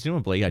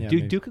 Presumably, yeah.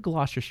 Duke of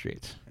Gloucester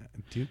Street.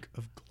 Duke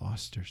of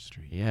Gloucester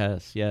Street.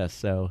 Yes.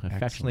 So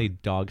affectionately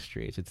Dog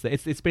Street. It's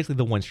basically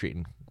the one street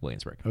in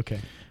Williamsburg. Okay.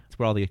 It's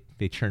where all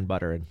they churn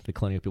butter and the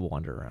colonial people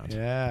wander around.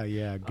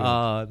 Yeah.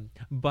 Good.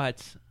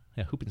 But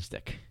hoop and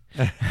stick.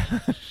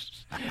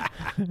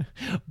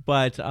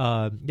 But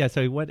so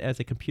I went as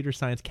a computer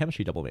science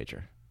chemistry double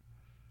major.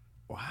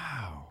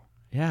 Wow.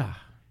 Yeah.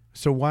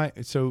 So why?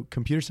 So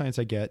computer science,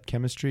 I get.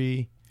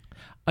 Chemistry.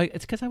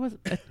 It's because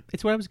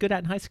it's what I was good at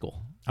in high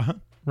school.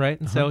 Right,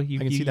 and so you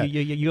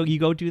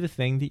go do the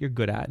thing that you're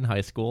good at in high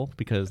school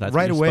because that's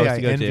right what away. You're I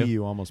supposed to go envy do.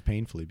 you almost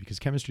painfully because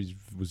chemistry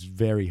was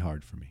very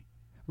hard for me.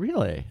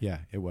 Really? Yeah,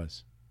 it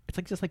was. It's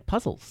just like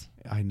puzzles.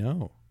 I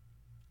know.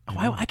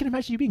 I can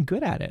imagine you being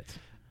good at it.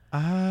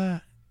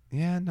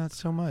 Yeah, not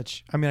so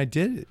much. I mean, I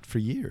did it for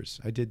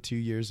years. I did 2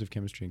 years of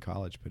chemistry in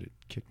college, but it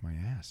kicked my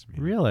ass.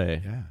 Man. Really?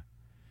 Yeah.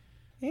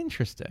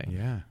 Interesting.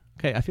 Yeah.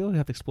 Okay, I feel like we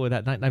have to explore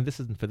that. This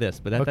isn't for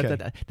this, but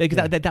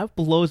that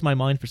blows my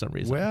mind for some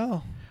reason.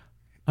 Well,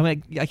 I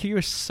mean, I hear you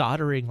were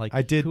soldering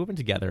equipment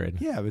together.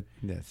 Yeah, but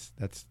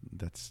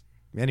that's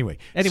anyway.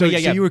 So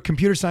you were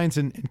computer science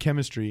and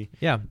chemistry.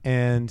 Yeah,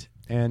 and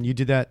you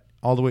did that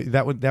all the way.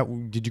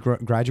 Did you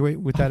graduate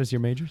with that as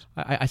your majors?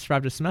 I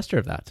survived a semester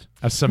of that.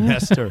 A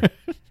semester.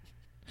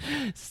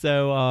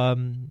 So,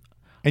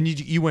 and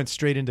you went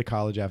straight into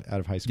college out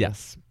of high school.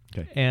 Yes.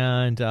 Okay.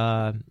 And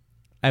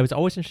I was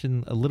always interested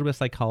in a little bit of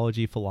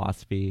psychology,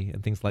 philosophy,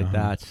 and things like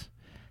that,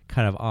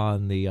 kind of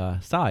on the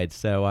side.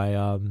 So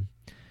I.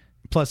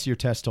 Plus, your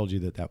test told you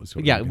that was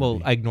what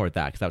I ignored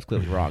that because that was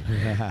clearly wrong.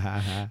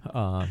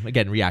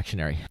 Again,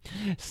 reactionary.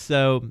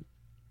 So,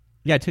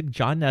 I took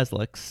John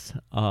Neslick's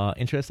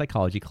Intro to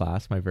Psychology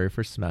class my very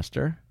first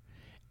semester,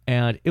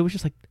 and it was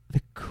just like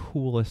the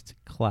coolest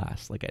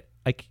class.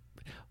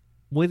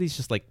 One of these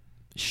just like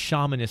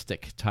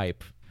shamanistic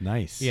type,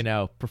 nice,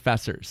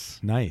 professors.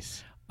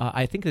 Nice.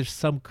 I think there's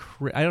some.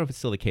 I don't know if it's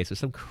still the case. There's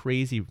some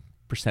crazy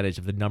percentage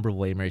of the number of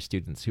William Mary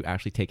students who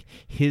actually take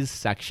his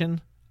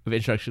section of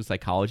Introduction to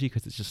Psychology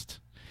because it's just,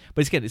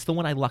 but it's the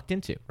one I lucked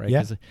into, right?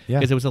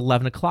 Because it was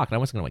 11 o'clock and I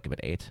wasn't going to wake up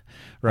at 8,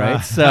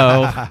 right? So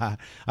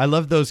I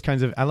love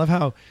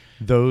how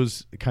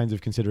those kinds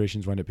of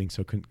considerations wind up being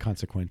so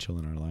consequential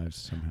in our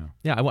lives somehow.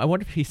 Yeah, I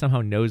wonder if he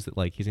somehow knows that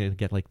he's going to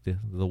get the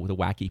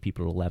wacky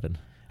people at 11.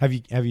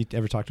 Have you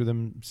ever talked with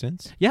him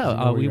since? Do you know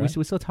Yeah, where we you're at?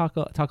 still talk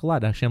a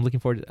lot. Actually, I'm looking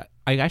forward to.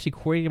 I actually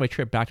coordinated my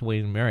trip back to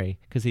William and Mary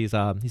because he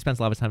spends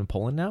a lot of his time in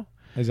Poland now,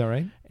 Is that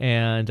right?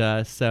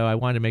 and so I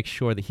wanted to make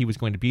sure that he was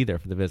going to be there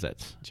for the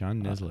visit.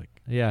 John Nislik.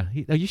 Yeah,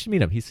 you should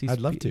meet him. He's I'd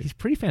love to. He's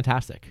pretty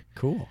fantastic.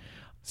 Cool.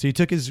 So you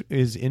took his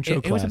intro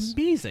It class. was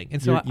amazing,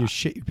 and so you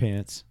shit your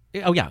pants.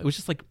 oh yeah, it was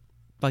just like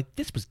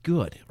this was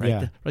good, right?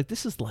 Yeah. Like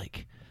this is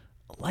like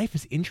life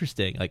is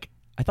interesting. Like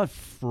I thought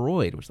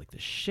Freud was like the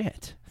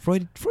shit.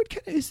 Freud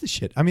kind of is the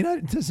shit. I mean,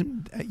 it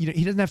doesn't.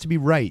 He doesn't have to be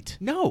right.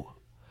 No,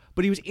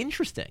 but he was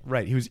interesting.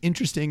 Right. He was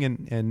interesting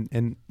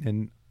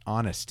and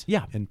honest.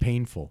 Yeah. And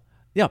painful.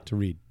 Yeah, To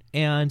read.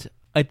 and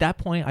at that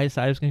point, I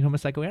decided I was going to become a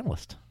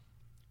psychoanalyst.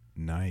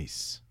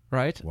 Nice.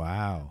 Right?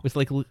 Wow. With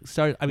like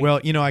started. I mean, Well,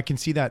 I can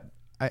see that.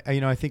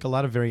 I think a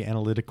lot of very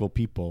analytical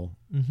people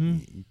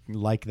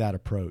like that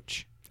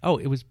approach oh,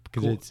 it was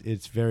because cool.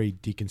 it's very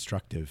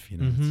deconstructive.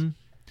 Mhm.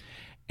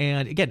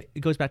 And again,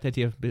 it goes back to the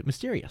idea of a bit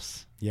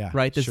mysterious. Yeah,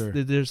 Right. sure.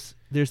 There's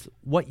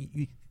what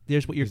your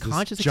There's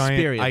conscious this giant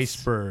experience.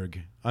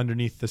 iceberg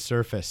underneath the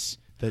surface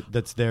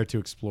that's there to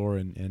explore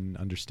and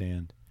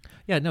understand.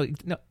 Yeah. No.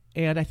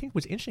 And I think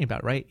what's interesting about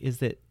it, right is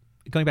that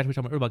going back to what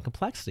we were talking about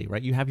complexity,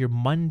 right? You have your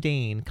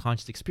mundane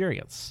conscious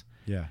experience,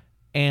 Yeah.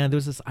 and there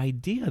was this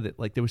idea that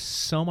like there was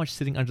so much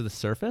sitting under the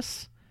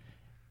surface,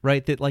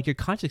 right? That like your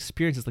conscious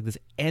experience is like this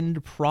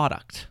end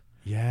product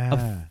Yeah.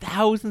 of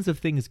thousands of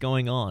things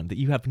going on that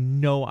you have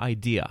no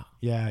idea.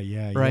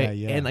 Yeah. Right?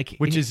 Yeah. And, like,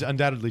 which and- is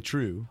undoubtedly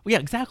true. Well, yeah,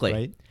 exactly.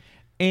 Right.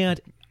 And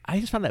I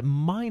just found that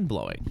mind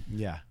blowing.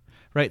 Yeah.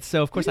 Right.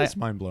 So of course It's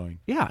mind blowing.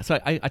 So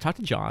I talked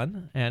to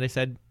John and I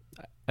said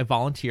I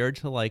volunteered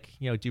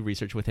to do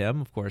research with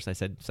him. Of course, I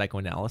said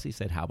psychoanalysis. He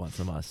said, how about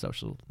some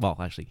social? Well,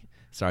 actually,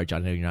 sorry,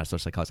 John, I know you're not a social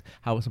psychologist.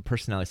 How about some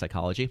personality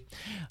psychology?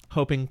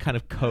 Hoping kind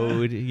of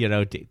code,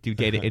 do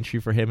data entry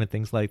for him and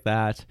things like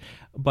that.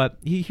 But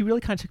he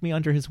really kind of took me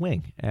under his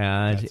wing,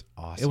 and That's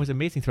awesome. it was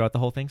amazing throughout the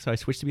whole thing. So I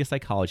switched to be a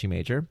psychology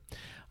major.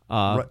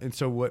 Right, and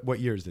so what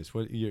year is this?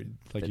 What year?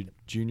 Like your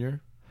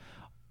junior?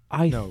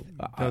 No,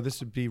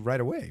 this would be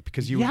right away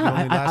because you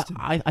only lasted.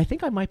 I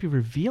think I might be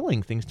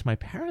revealing things to my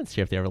parents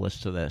here if they ever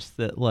listen to this.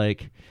 That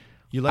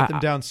You let them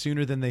down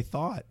sooner than they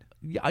thought.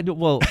 yeah, I do.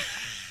 Well,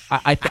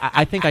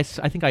 I think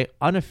I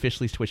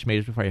unofficially switched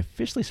majors before I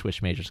officially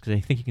switched majors because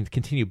I think you can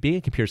continue being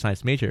a computer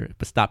science major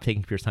but stop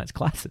taking computer science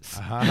classes.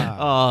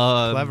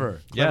 Clever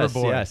Yes,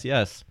 boy.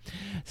 yes.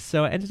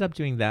 So I ended up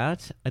doing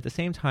that. At the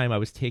same time, I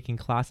was taking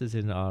classes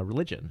in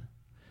religion.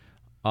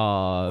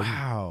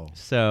 Wow.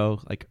 So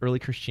like early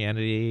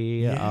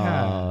Christianity,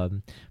 Yeah.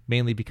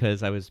 mainly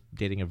because I was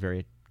dating a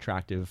very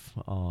attractive,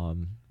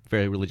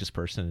 very religious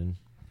person, and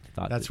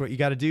thought That's what you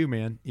got to do,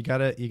 man. You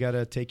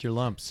gotta take your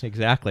lumps.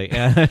 exactly.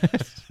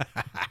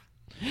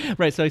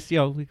 Right. So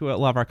a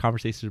lot of our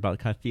conversations about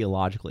kind of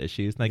theological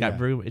issues, and I got Yeah.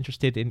 very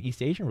interested in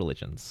East Asian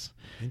religions.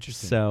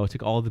 Interesting. So I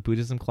took all the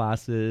Buddhism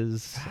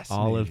classes,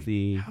 all of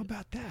the How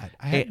about that?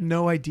 I had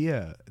no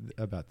idea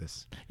about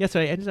this. yeah. So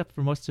I ended up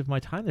for most of my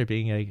time there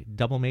being a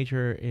double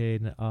major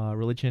in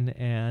religion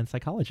and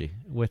psychology,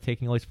 with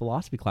taking all these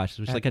philosophy classes,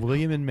 which At like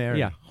William and Mary.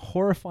 yeah,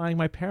 horrifying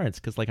my parents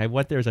because I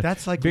went there as a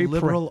That's like very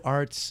liberal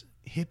arts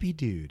hippie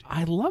dude.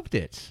 I loved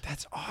it.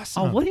 That's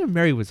awesome. Oh, William and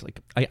Mary was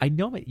like I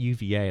know I'm at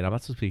UVA and I'm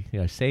not supposed to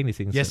be saying these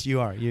things. Yes, you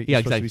are. You're yeah,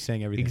 supposed exactly. to be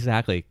saying everything.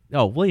 Exactly.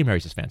 Oh, William and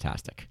Mary's just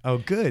fantastic. Oh,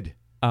 good.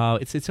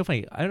 It's so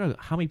funny. I don't know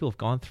how many people have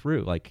gone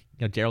through.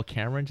 Daryl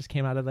Cameron just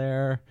came out of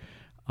there.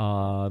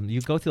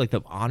 You go through like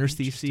the honors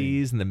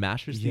theses and the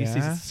master's theses.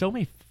 Yeah. It's so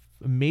many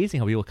amazing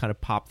how people kind of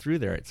pop through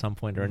there at some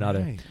point or another.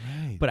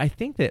 Right. But I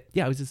think that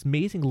it was this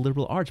amazing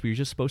liberal arts where you're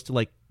just supposed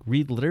to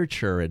read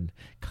literature and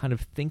kind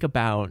of think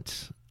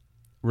about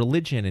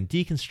religion and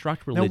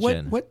deconstruct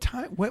religion. Now, what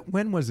time?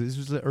 When was this? This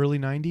was the early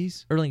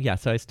 '90s. Early, yeah.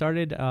 So I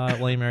started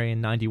William and Mary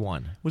in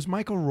 '91. Was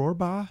Michael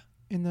Rohrbaugh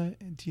in the?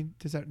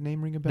 Does that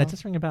name ring a bell? That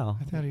does ring a bell.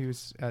 I thought he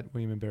was at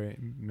William and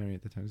Mary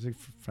at the time. He was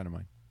a friend of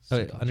mine.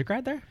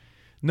 Undergrad there?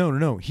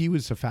 No. He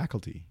was a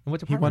faculty. In what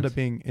He wound department? up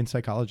being in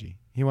psychology.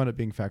 He wound up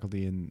being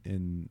faculty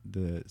in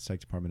the psych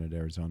department at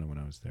Arizona when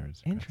I was there.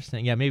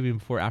 Interesting. Yeah, maybe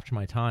before after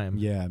my time.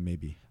 Yeah,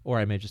 maybe. Or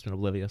I may have just been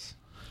oblivious.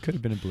 Could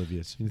have been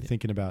oblivious. You're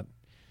thinking about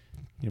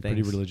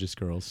pretty Thanks. religious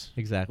girls.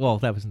 Exactly. Well,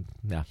 that was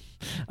yeah.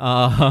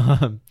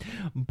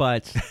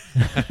 But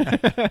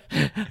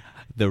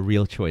the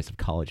real choice of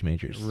college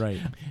majors. Right.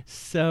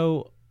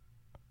 So,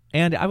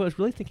 and I was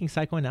really thinking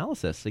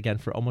psychoanalysis again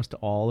for almost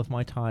all of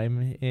my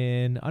time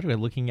in undergrad,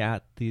 looking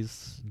at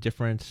these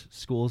different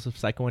schools of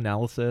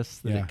psychoanalysis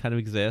that Yeah. kind of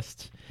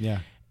exist. Yeah.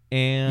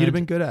 And You'd have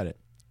been good at it.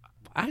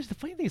 the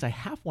funny thing is, I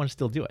half want to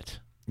still do it.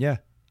 Yeah.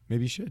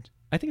 Maybe you should.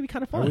 I think it'd be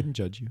kind of I fun. wouldn't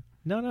judge you.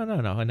 No.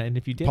 And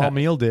if you did, Paul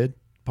Meehl did.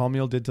 Paul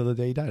Meehl did till the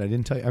day he died. I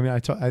didn't tell you. I mean,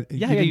 you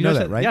didn't know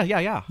that, right?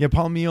 Yeah. Yeah,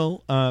 Paul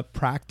Meehl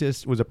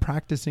was a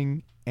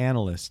practicing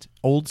analyst,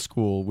 old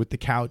school, with the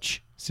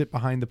couch, sit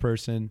behind the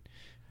person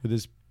with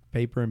his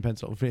paper and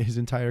pencil for his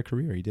entire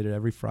career. He did it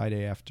every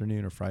Friday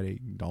afternoon or Friday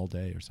all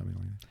day or something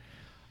like that.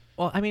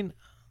 Well, I mean,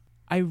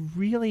 I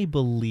really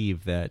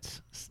believe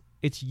that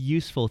it's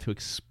useful to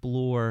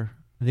explore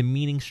the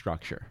meaning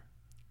structure,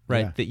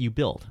 right, Yeah. that you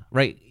build,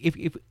 right?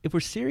 If we're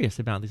serious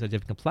about this idea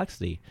of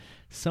complexity,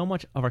 so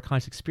much of our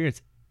conscious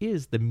experience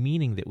is the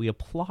meaning that we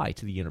apply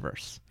to the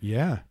universe.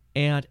 Yeah.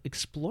 And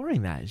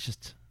exploring that is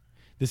just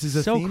This is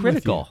a so theme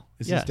critical. With you.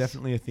 This Yes. is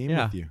definitely a theme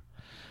Yeah. with you.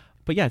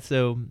 But yeah,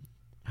 so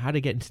how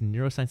to get into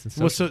neuroscience and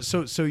social.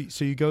 Well,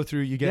 so you go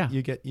through,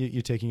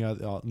 you're taking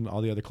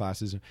all the other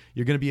classes.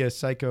 You're going to be a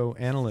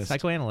psychoanalyst.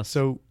 Psychoanalyst.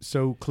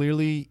 So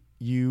clearly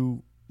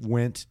you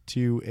went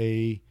to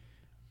a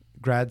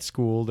grad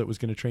school that was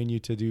going to train you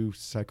to do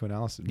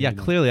psychoanalysis. Yeah, Maybe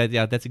not. clearly.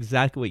 Yeah, that's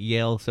exactly what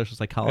Yale social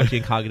psychology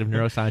and cognitive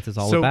neuroscience is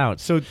all about.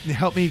 So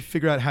help me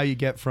figure out how you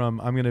get from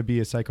I'm going to be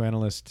a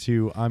psychoanalyst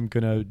to I'm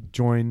going to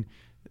join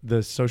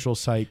the social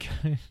psych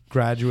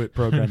graduate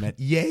program at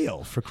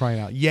Yale, for crying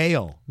out.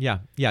 Yale. Yeah.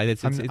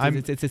 It's I'm not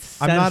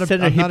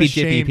hippy dippy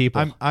ashamed.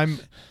 people. I'm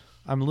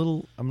a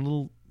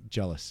little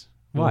jealous.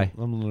 Why?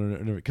 I'm a little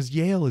nervous because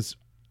Yale is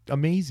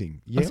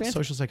amazing. Yale saying-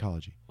 social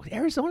psychology.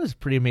 Arizona's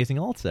pretty amazing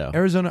also.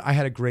 Arizona, I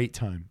had a great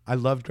time. I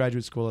loved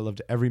graduate school. I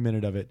loved every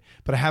minute of it.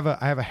 But I have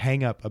a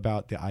hang up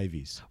about the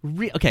Ivies.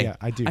 Okay. Yeah,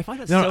 I do. I find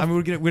it no, so... I mean,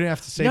 we're gonna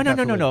have to say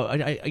No.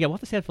 Yeah, we'll have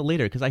to say that for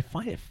later because I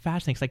find it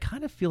fascinating because I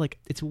kind of feel like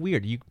it's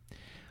weird.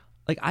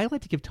 I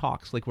like to give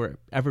talks like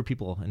wherever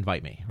people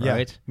invite me,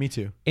 right? Yeah, me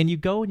too. And you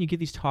go and you give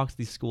these talks at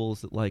these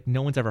schools that like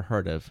no one's ever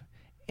heard of.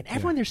 And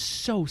everyone there's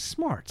so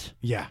smart.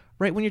 Yeah.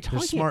 Right? When you're talking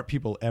There's smart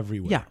people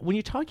everywhere. Yeah, when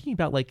you're talking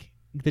about like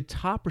the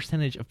top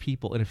percentage of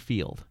people in a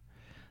field,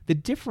 the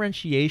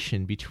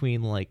differentiation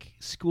between like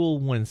school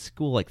 1 and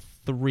school like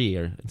 3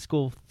 or in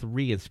school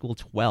 3 and school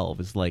 12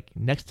 is like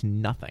next to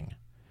nothing.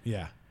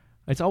 Yeah.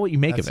 It's all what you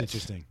make That's of it.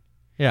 interesting.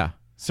 Yeah.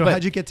 So But-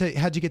 how'd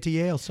you get to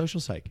Yale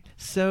social psych?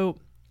 So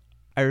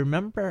I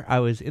remember I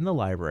was in the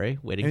library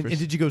waiting And for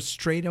did you go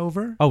straight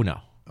over? Oh no.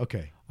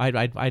 Okay. I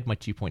had my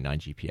 2.9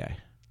 GPA.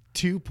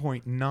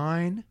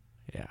 2.9.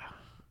 Yeah.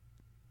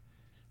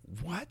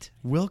 What?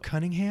 Will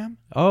Cunningham?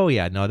 Oh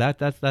yeah, no,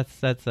 that's a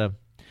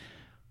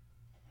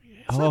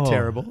It's not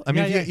terrible. I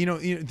mean,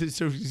 yeah.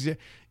 so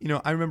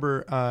I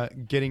remember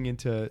getting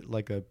into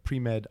like a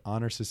pre-med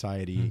honor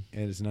society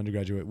as an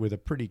undergraduate with a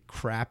pretty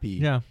crappy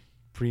Yeah.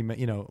 pre-med.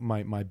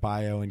 My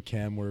bio and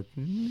chem were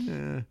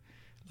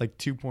like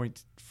 2.4,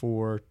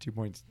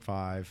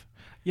 2.5,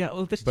 Yeah,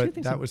 well, there's two but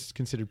things. that was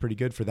considered pretty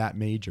good for that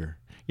major.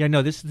 Yeah,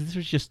 no, this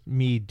was just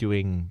me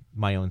doing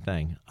my own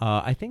thing.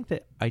 I think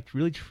that I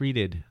really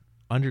treated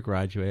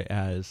undergraduate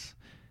as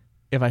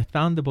if I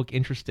found the book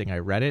interesting, I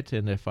read it,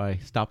 and if I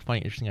stopped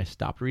finding it interesting, I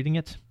stopped reading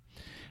it.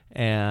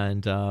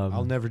 And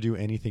I'll never do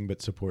anything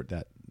but support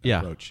that Yeah.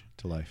 approach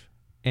to life.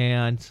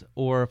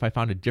 or if I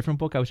found a different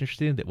book I was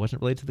interested in that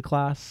wasn't related to the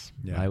class,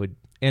 Yeah. I would.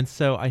 And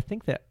so I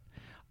think that.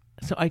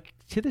 So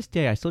to this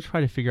day, I still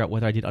try to figure out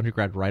whether I did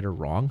undergrad right or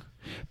wrong,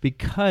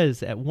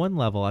 because at one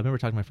level, I remember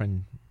talking to my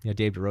friend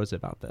Dave DeRosa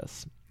about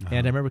this,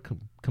 and I remember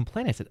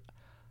complaining. I said,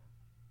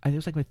 it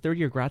was like my third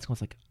year of grad school. I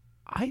was like,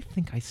 I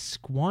think I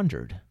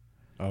squandered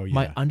Oh yeah.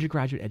 my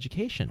undergraduate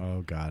education.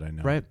 Oh God, I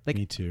know. Right? Like-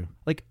 Me too.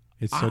 Like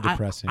It's so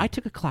depressing. I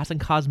took a class in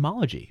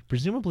cosmology.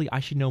 Presumably, I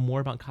should know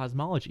more about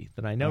cosmology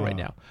than I know right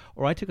now.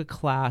 Or I took a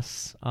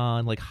class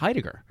on like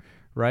Heidegger,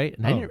 right?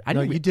 And I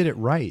didn't you did it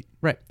right,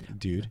 right.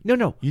 dude.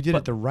 No, You did but-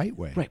 it the right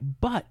way. right.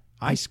 But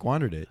I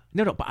squandered it.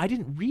 No, but I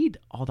didn't read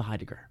all the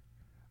Heidegger,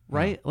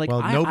 right? Oh.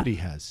 Well, nobody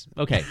has.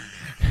 Okay.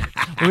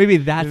 Well, maybe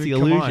that's the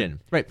Come on.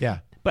 illusion, right? Yeah.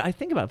 But I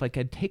think about if like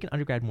I'd taken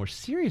undergrad more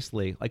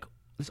seriously, like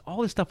there's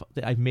all this stuff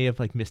that I may have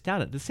like missed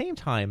out. At the same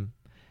time,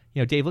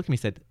 Dave looked at me and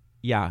said,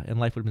 "Yeah, and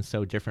life would have been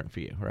so different for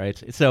you,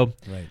 right?" So,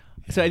 Right.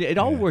 so it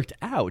all Yeah. worked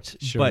out.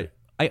 Sure. But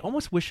I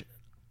almost wish,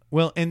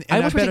 Well, and I I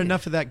was bet wishing-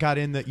 enough of that got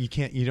in that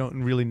you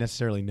don't really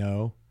necessarily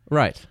know.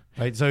 right?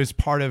 Right. So it's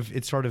part of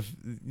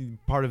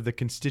the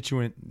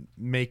constituent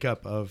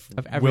makeup of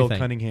Will everything.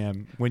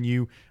 Cunningham when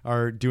you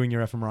are doing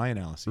your fFMRI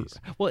analyses.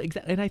 Well,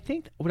 exactly. And I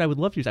think what I would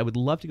love to do is I would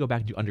love to go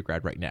back and do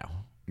undergrad right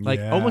now. Like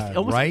Yeah, almost,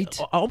 right?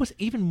 almost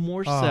even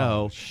more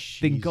Oh, so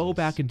than go Jesus.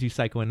 back and do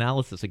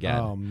psychoanalysis again.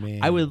 Oh, man.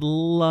 I would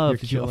love You're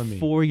to do a killing me.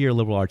 4-year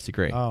liberal arts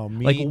degree. Oh,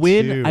 me like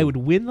too. I would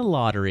win the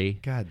lottery.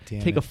 God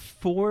damn Take it. a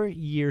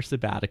 4-year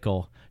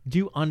sabbatical,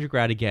 do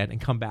undergrad again,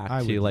 and come back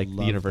I to would like the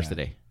love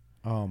university.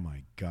 Oh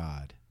my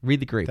God.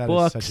 Read the great That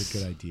books. is such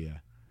a good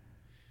idea.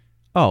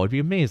 Oh, it'd be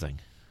amazing.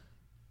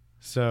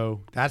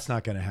 So that's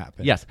not going to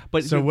happen. Yes,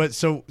 but So what?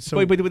 So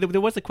but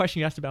there was a question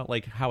you asked about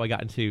like how I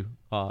got into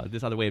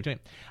this other way of doing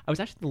it. I was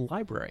actually in the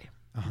library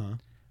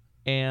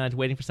and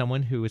waiting for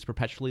someone who is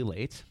perpetually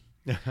late.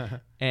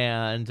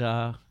 And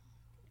I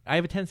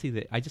have a tendency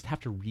that I just have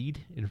to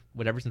read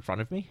whatever's in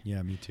front of me.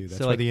 Yeah, me too. That's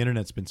So, why like- the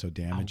internet's been so Oh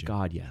damaging.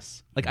 God,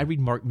 yes. Like I read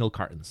milk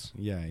cartons,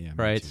 Yeah, me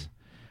right? too.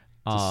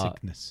 It's a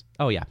sickness.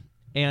 Oh yeah.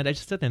 And I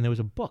just sat there and there was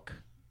a book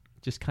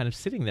just kind of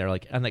sitting there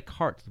like on that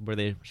cart where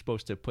they were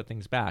supposed to put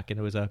things back, and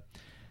it was I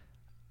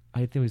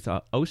think it was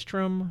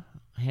Ostrom,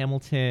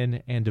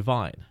 Hamilton, and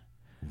Devine.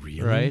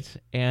 Really? Right?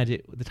 And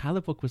the title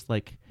of the book was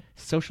like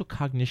Social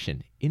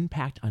Cognition,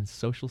 Impact on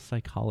Social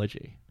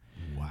Psychology.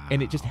 Wow.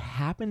 And it just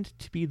happened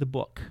to be the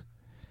book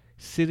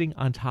sitting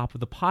on top of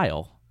the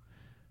pile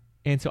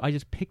And so I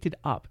just picked it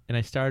up and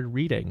I started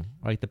reading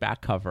the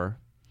back cover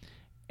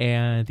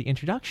and the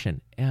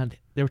introduction, and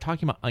they were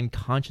talking about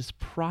unconscious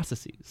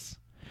processes,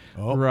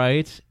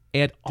 right?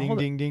 And Ding,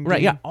 ding, ding, right,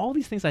 ding. yeah, all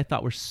these things I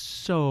thought were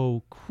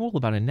so cool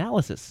about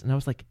analysis, and I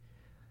was like,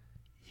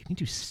 you can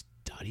do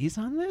studies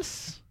on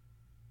this?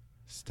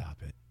 Stop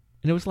it.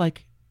 And it was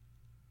like,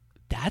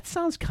 that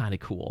sounds kind of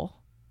cool.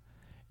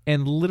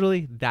 And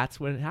literally, that's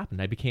when it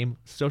happened. I became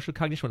social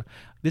cognition.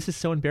 This is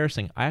so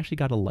embarrassing. I actually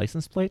got a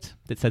license plate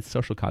that said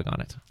social cog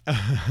on it.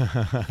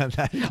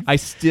 I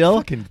still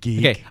fucking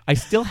geek. Okay, I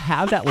still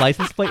have that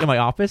license plate in my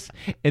office,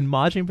 and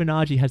Majin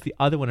Banaji has the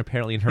other one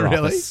apparently in her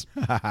Really? office.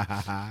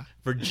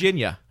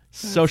 Virginia,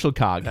 social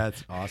cog.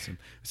 That's awesome.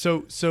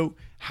 So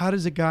how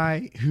does a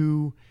guy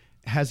who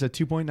has a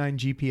 2.9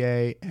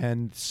 GPA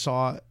and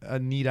saw a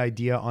neat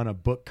idea on a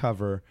book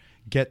cover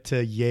get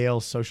to Yale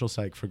social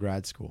psych for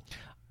grad school?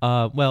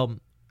 Well,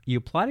 you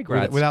apply to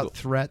grad without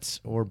school.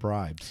 threats or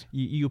bribes.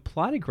 You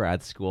apply to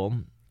grad school,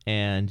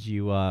 and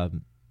you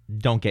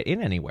don't get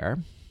in anywhere.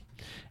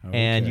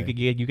 And you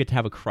get to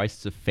have a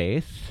crisis of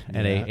faith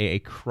and a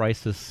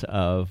crisis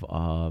of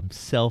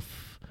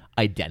self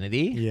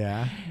identity.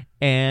 Yeah.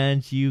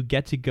 And you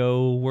get to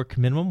go work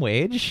minimum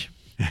wage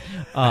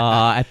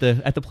at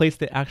the place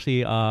that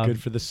actually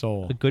Good for the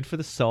soul. Good for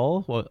the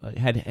soul. Well,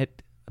 had I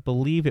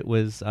believe it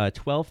was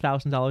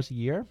 $12,000 a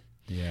year.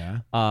 Yeah.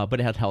 But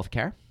it had health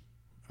care.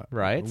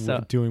 Right.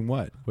 So doing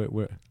what?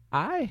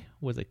 I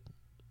was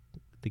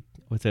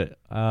what's the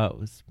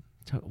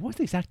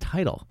exact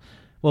title?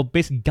 Well,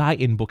 basically, guy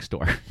in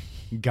bookstore.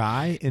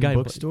 Guy in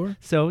bookstore?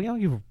 So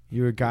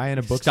You're a guy in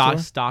a bookstore?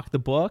 Stock the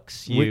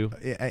books. You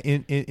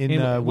in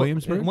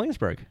Williamsburg? In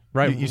Williamsburg,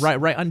 right?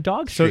 Right on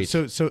Dog Street.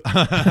 So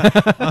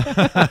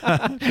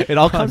it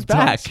all comes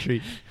back. Dog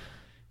Street.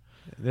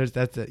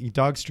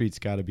 Dog Street's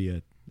got to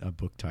be a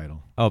book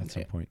title at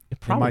some point.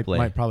 Probably.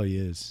 It probably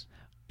is.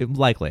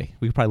 Likely.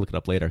 We could probably look it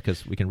up later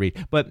because we can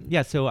read. But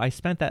yeah, so I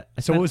spent that.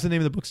 So what was the name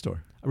of the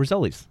bookstore?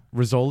 Rizzoli's.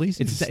 Rizzoli's?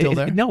 Is it still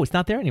there? No, it's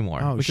not there anymore.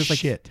 Oh, which is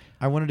shit.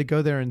 I wanted to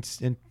go there and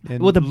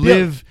the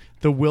live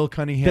the Will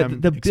Cunningham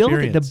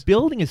experience. The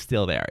building is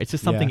still there. It's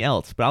just something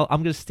else. But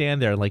I'm going to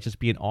stand there and just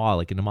be in awe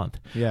in a month.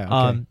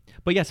 Yeah. Okay.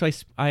 But yeah, so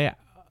I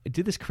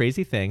did this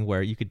crazy thing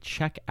where you could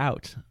check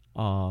out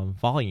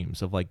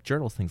volumes of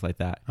journals, things like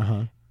that.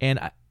 Uh-huh. And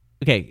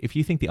if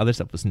you think the other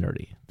stuff was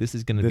nerdy, this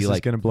is going to be This is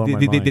going to blow my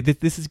mind.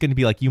 This is going to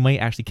be you might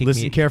actually kick me.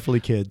 Listen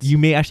carefully, kids. You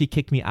may actually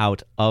kick me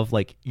out of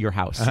your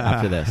house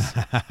after this.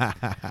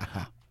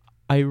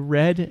 I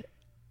read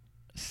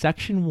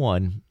section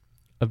 1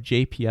 of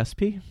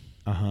JPSP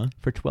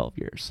for 12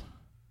 years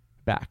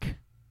back.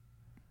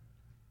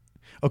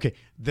 Okay,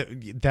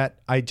 that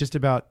I just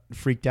about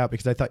freaked out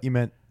because I thought you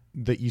meant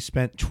that you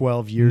spent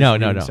 12 years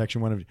No.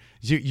 section 1 of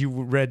you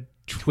read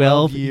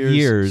 12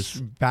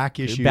 years back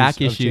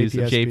issues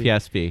of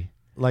JPSP.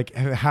 Like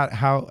how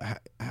how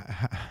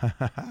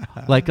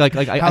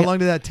long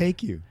did that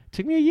take you?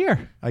 Took me a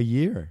year. A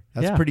year.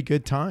 That's a pretty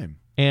good time.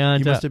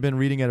 And you must have been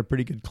reading at a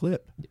pretty good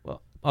clip.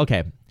 Well,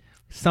 okay.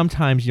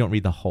 Sometimes you don't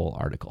read the whole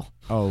article.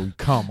 Oh,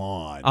 come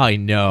on. I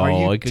know.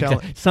 Are you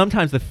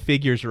sometimes the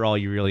figures are all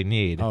you really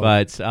need.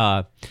 But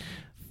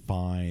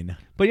fine.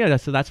 But yeah,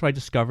 so that's where I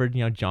discovered,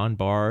 John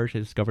Barge. I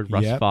discovered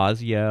Russ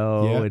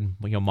Fazio and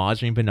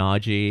Majin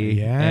Banaji.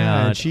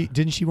 Yeah, and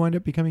didn't she wind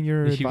up becoming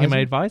your advisor? She became my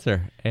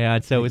advisor,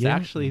 and so it was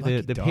actually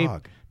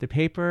the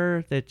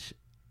paper that.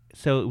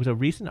 So it was a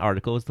recent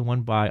article. It was the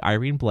one by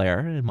Irene Blair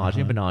and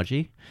Majin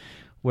Banaji,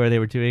 where they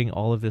were doing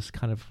all of this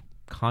kind of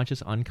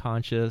conscious,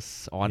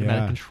 unconscious,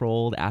 automatic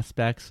controlled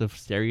aspects of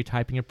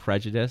stereotyping and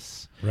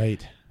prejudice.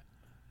 Right.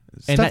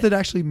 Stuff that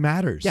actually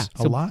matters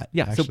a lot.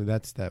 Yeah, actually,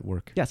 that's that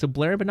work. Yeah, so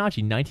Blair and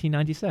Banaji,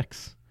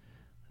 1996.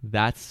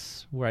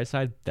 That's where I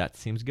decided that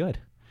seems good.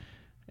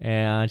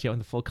 And in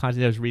the full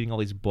context, I was reading all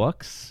these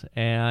books.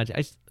 And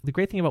the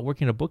great thing about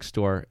working in a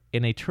bookstore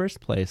in a tourist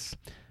place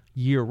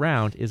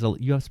year-round is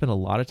you have to spend a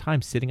lot of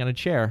time sitting on a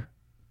chair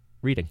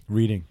reading.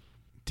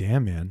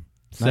 Damn, man.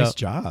 Nice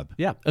job.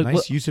 Yeah.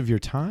 Nice use of your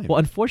time. Well,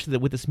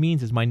 unfortunately, what this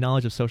means is my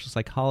knowledge of social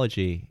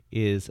psychology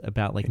is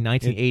about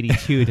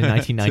 1982 to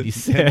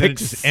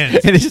 1996. and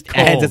it just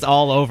ends. It's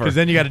all over. Because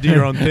then you got to do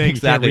your own thing.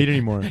 Exactly. You can't read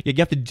anymore. You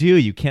have to do.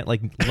 You can't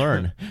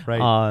learn.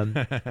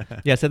 Right.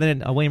 Yeah. So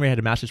then William Ray had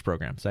a master's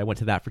program, so I went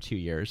to that for 2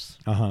 years.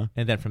 And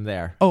then from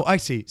there. Oh, I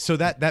see. So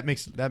that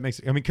makes. I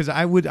mean, because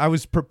I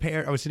was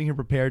prepared. I was sitting here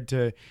prepared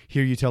to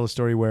hear you tell a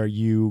story where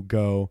you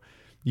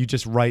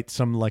just write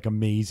some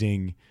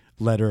amazing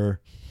letter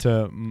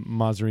to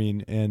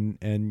Mazarine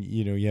and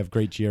you have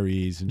great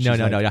GREs and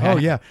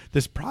no,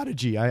 this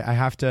prodigy I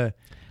have to.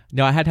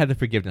 No, I had to have the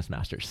forgiveness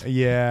masters.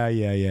 Yeah.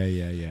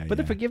 But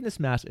the forgiveness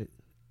master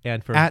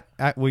and for at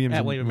William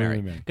and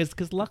Mary,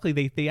 because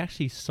luckily they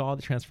actually saw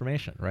the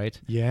transformation, right?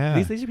 Yeah,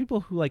 these are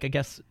people who I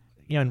guess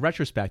in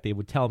retrospect they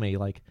would tell me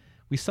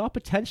we saw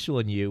potential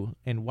in you,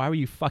 and why were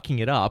you fucking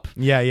it up?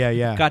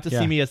 Yeah. Got to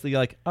see me as he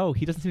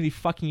doesn't seem to be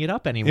fucking it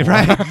up anymore.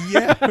 Right?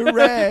 Yeah,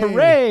 hooray!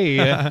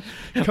 Hooray!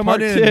 Come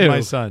on in,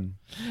 my son.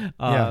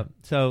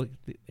 So,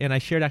 and I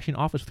shared actually an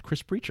office with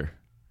Chris Preacher.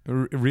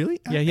 Really?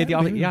 Yeah, he had the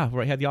office. Yeah,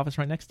 right. He had the office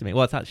right next to me.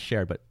 Well, it's not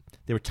shared, but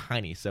they were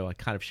tiny, so I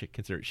kind of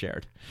consider it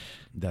shared.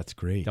 That's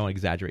great. Don't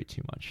exaggerate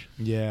too much.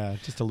 Yeah,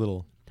 just a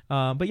little.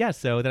 But yeah,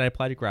 so then I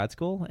applied to grad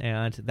school,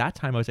 and that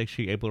time I was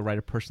actually able to write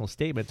a personal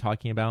statement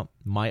talking about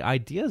my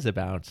ideas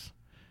about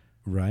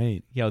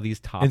Right. these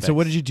topics. And so,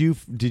 what did you do?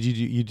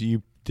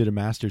 You did a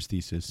master's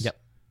thesis? Yep.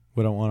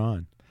 What went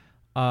on?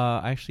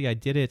 Actually, I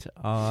did it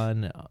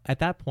on. At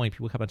that point,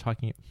 people kept on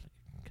talking.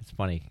 It's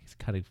funny. It's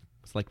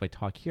like my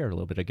talk here a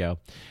little bit ago,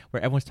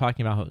 where everyone's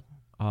talking about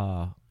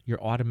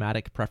your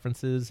automatic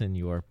preferences and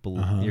your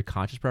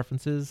conscious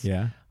preferences.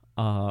 Yeah.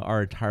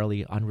 Are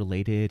entirely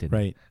unrelated and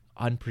Right.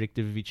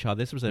 unpredictive of each other.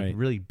 This was a Right.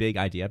 really big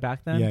idea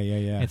back then. Yeah.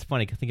 And it's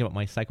funny thinking about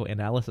my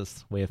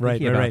psychoanalysis way of Right,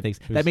 thinking right, about right. things.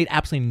 It was- That made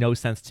absolutely no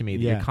sense to me.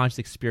 That Yeah. your conscious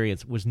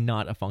experience was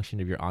not a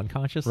function of your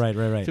unconscious. Right.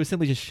 So it was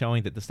simply just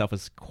showing that the stuff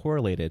was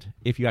correlated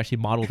if you actually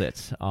modeled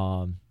it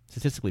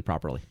statistically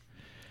properly.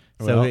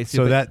 There was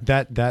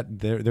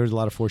a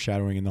lot of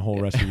foreshadowing in the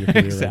whole rest of your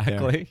career. Exactly.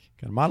 Right there.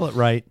 Got to model it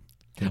right.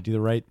 Got to do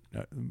the right,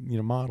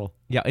 model.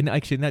 Yeah, and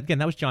actually,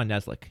 that was John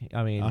Neslick.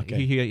 I mean,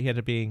 Okay. he ended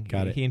up being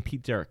Got it. he and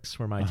Pete Dirks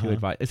were my two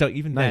advisors. So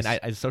even Nice. then,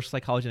 I was a social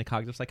psychology and a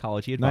cognitive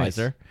psychology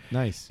advisor.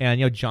 Nice.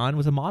 And John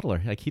was a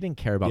modeler. Like he didn't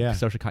care about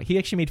social. He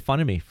actually made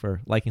fun of me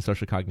for liking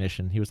social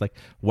cognition. He was like,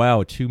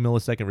 "Wow, 2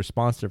 millisecond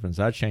response difference.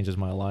 That changes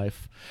my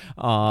life."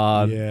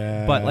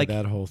 Yeah. but like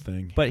that whole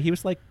thing. But he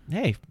was like,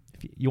 "Hey,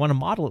 if you want to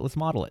model it, let's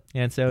model it."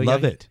 And so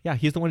Love it. Yeah,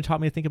 he's the one who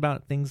taught me to think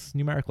about things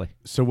numerically.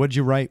 So what did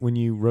you write when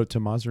you wrote to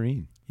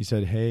Mazarine? You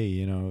said,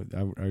 "Hey,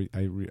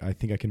 I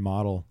think I can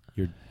model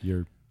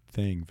your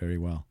thing very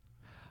well."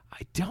 I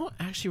don't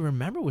actually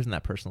remember what was in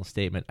that personal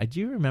statement. I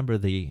do remember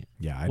the.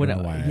 Yeah, I don't know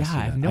why. I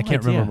have no I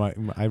can't idea.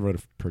 remember I wrote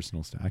a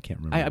personal I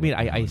can't remember.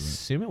 I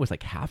assume it was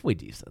like halfway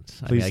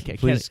decent.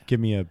 Please give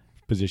me a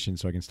position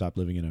so I can stop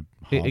living in a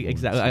Hogwarts.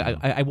 Exactly.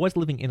 I was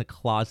living in a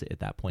closet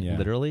at that point,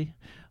 literally.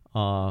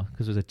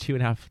 Because it was a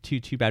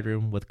 2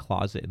 bedroom with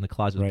closet, and the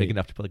closet was big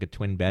enough to put like a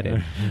twin bed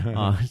in.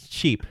 It's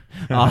cheap,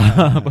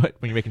 but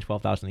when you're making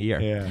 $12,000 a year.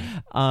 Yeah.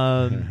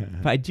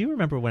 But I do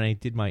remember when I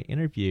did my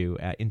interview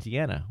at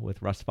Indiana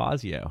with Russ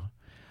Fazio,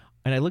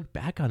 and I look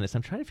back on this.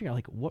 I'm trying to figure out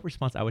like what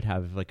response I would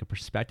have if, like a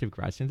prospective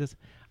grad student. This,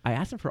 I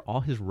asked him for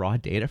all his raw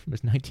data from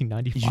his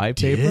 1995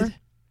 paper. Did?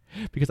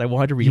 Because I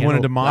wanted to You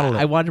wanted to model it.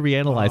 I wanted to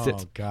reanalyze it.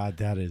 Oh God,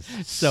 that is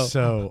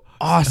so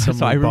awesome.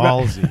 So I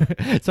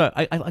ballsy. So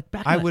I look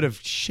back. I would have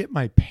shit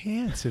my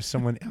pants if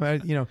someone,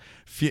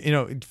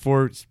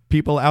 for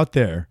people out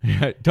there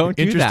don't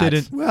do interested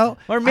that.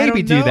 or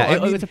maybe do that.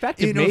 It was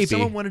effective. Maybe if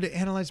someone wanted to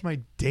analyze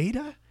my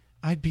data,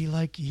 I'd be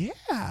like,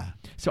 yeah.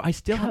 So I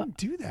still have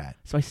do that.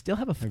 So I still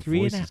have a My 3.5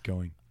 voice is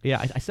going.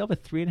 Yeah, I still have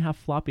a 3.5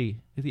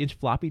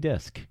 floppy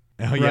disk.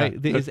 Oh yeah,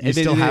 you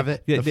still have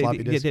it. The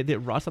floppy disk. That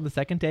Russ on the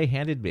second day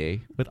handed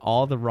me with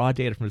all the raw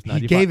data from his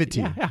 95. He gave it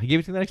to you. Yeah, he gave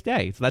it to me the next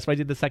day. So that's what I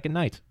did the second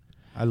night.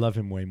 I love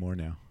him way more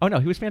now. Oh no,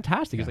 he was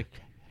fantastic. He was like,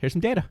 "Here's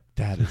some data."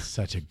 That is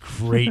such a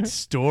great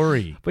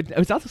story. But it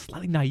was also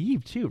slightly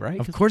naive too, right?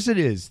 Of course it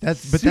is.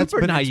 That's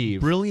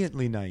naive,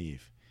 brilliantly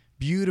naive,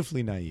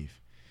 beautifully naive.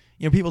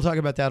 People talk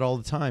about that all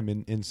the time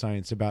in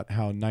science about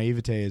how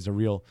naivete is a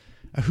real.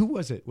 Who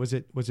was it? Was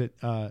it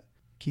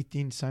Keith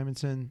Dean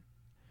Simonson?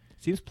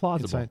 Seems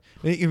plausible.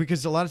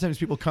 Because a lot of times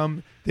people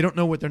come, they don't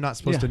know what they're not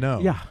supposed to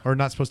know, or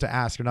not supposed to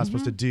ask, or not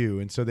supposed to do,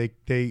 and so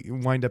they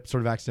wind up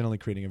sort of accidentally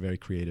creating a very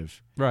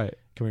creative,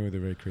 coming with a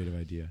very creative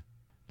idea.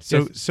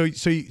 So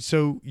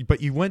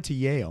but you went to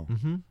Yale.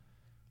 Mm-hmm.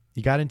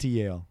 You got into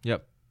Yale.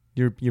 Yep.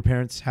 Your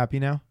parents happy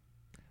now?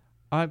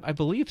 I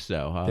believe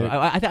so.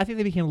 I think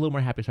they became a little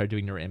more happy to start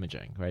doing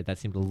neuroimaging. Right, that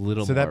seemed a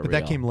little more but real.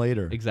 that came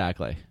later.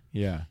 Exactly.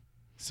 Yeah.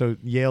 So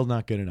Yale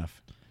not good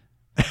enough.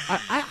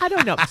 I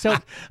don't know. So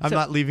I'm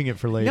not leaving it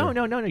for later. No.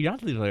 You're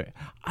not leaving it later.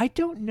 I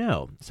don't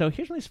know. So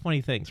here's one of these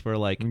funny things where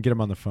like get him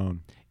on the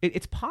phone.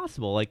 It's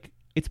possible. Like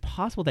it's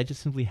possible that I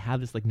just simply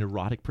have this like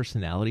neurotic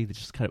personality that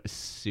just kind of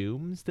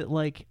assumes that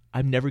like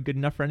I'm never good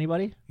enough for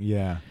anybody.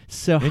 Yeah.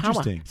 So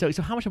interesting. So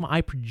how much am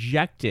I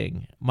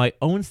projecting my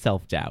own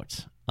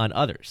self-doubt on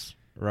others?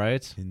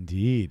 Right.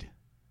 Indeed.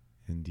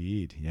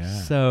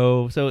 Yeah.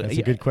 So that's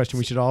a good question.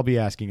 We should all be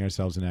asking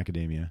ourselves in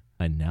academia.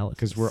 Analysis.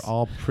 Because we're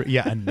all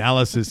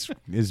analysis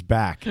is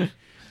back.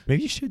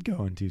 Maybe you should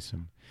go and do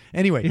some.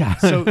 Anyway,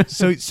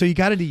 so you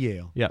got into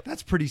Yale. Yeah.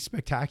 That's pretty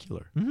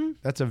spectacular. Mm-hmm.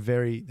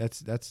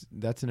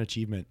 That's an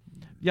achievement.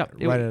 Yeah.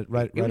 Right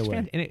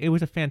away. And it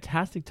was a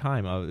fantastic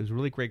time. It was a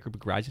really great group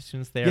of graduate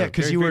students there. Yeah,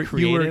 because you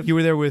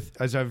were there with,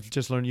 as I've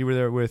just learned, you were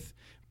there with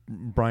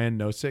Brian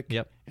Nosek.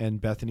 Yep.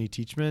 And Bethany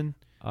Teachman.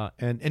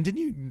 And didn't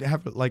you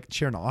have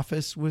share an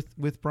office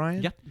with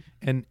Brian? Yep.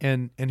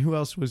 And who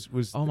else was?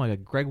 Oh my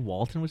God, Greg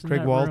Walton was in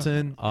Greg that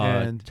Walton room.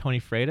 and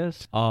Tony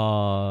Freitas.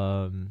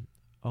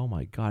 Oh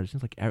my God, it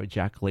seems like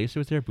Jack Lacer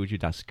was there. Buju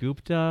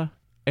Dasgupta.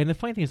 And the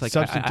funny thing is, like,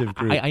 substantive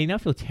group. I now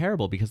feel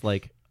terrible because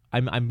like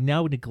I'm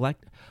now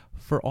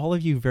for all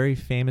of you very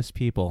famous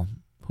people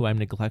who I'm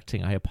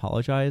neglecting. I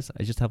apologize.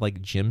 I just have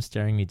like Jim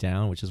staring me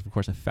down, which is of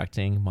course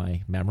affecting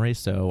my memory.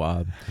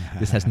 So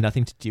this has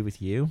nothing to do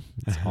with you.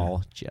 It's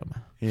all Jim.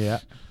 Yeah,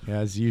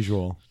 as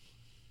usual.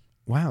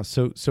 Wow.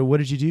 So what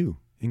did you do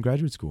in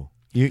graduate school?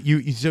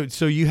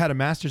 So you had a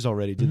master's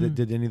already.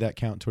 Did any of that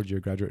count towards your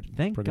graduate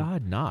Thank program?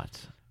 God not.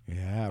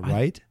 Yeah,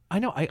 right? I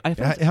know. I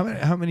felt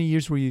How many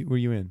years were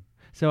you in?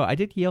 so I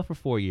did Yale for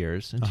 4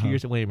 years and 2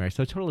 years at William & Mary,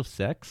 so a total of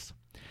 6.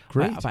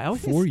 Great. But I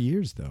always 4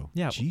 years though.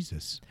 Yeah.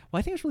 Jesus. Well,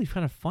 I think it's really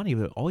kind of funny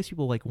that all these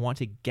people like want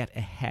to get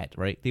ahead,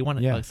 right? They want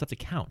stuff to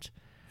count.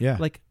 Yeah.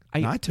 Like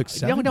No, I took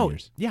 7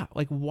 years. Yeah.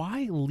 Like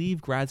why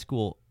leave grad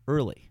school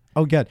early?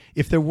 Oh God!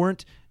 If there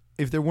weren't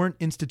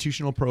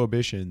institutional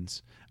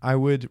prohibitions, I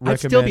would I'd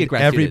still be a recommend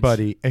grad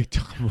everybody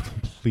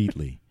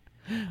completely.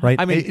 Right?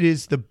 I mean, it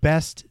is the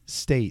best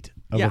state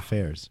of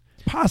affairs.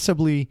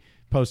 Possibly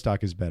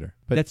postdoc is better,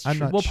 but that's I'm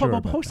true. not Well, sure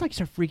about postdoc that.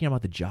 you start freaking out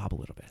about the job a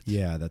little bit.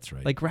 Yeah, that's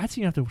right. Like grad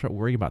school, you don't have to start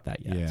worrying about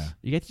that yet. Yeah.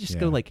 You get to just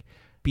go like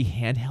be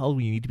handheld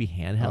when you need to be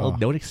handheld. Oh.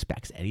 No one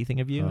expects anything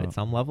of you at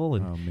some level,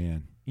 and oh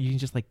man. you can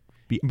just like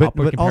be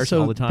upward comparison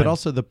all the time. But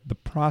also the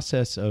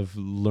process of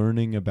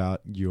learning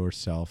about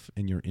yourself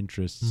and your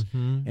interests,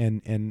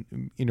 and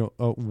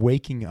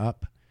waking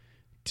up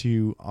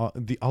to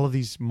all of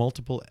these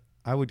multiple.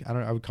 I would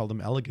call them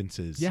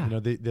elegances. Yeah.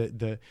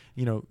 The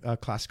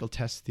classical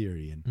test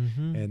theory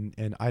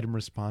and item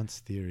response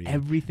theory.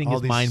 Everything all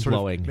is these mind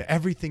blowing.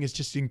 Everything is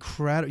just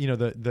incredible.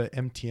 The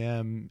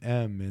MTM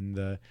and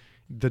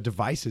the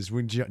devices.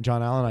 When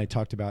John Allen and I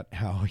talked about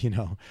how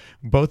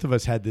both of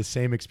us had this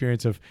same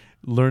experience of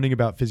learning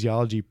about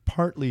physiology,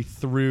 partly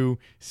through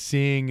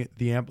seeing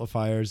the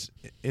amplifiers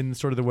in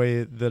sort of the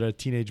way that a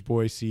teenage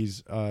boy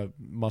sees a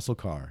muscle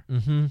car.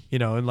 And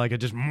like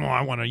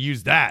I want to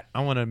use that.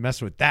 I want to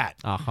mess with that.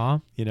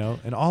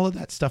 And all of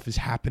that stuff is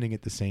happening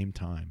at the same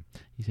time.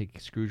 You take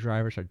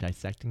screwdrivers, start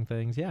dissecting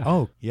things. Yeah.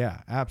 Oh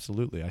yeah,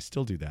 absolutely. I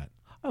still do that.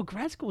 Oh,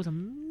 grad school was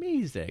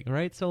amazing,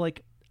 right? So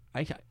like,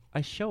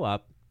 I show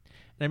up.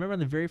 And I remember on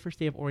the very first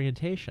day of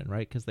orientation,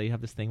 right? Because they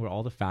have this thing where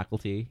all the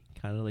faculty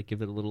kind of like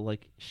give it a little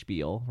like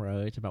spiel,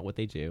 right, about what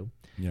they do.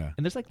 Yeah.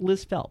 And there's like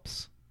Liz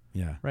Phelps,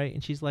 Yeah. right?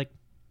 And she's like,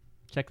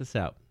 check this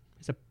out.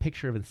 It's a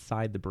picture of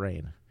inside the brain.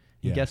 And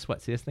Yeah. guess what?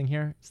 See this thing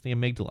here? It's the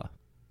amygdala.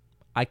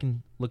 I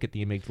can look at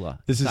the amygdala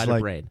This inside is the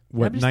like, brain.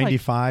 what,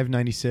 95,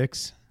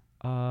 96?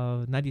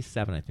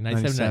 97, I think.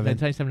 97?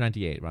 97,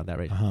 98, around that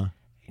rate. Uh-huh.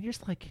 And you're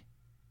just like,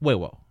 wait,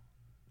 whoa.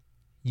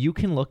 You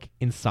can look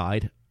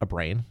inside a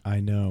brain?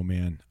 I know,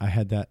 man. I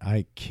had that.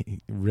 I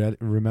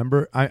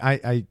remember.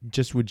 I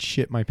just would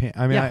shit my pants.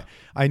 I mean,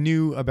 I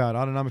knew about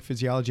autonomic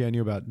physiology. I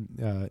knew about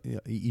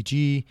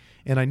EEG,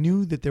 and I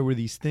knew that there were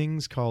these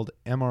things called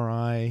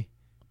MRI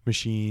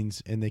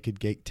machines, and they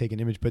could take an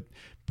image. But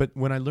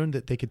when I learned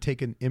that they could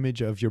take an image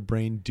of your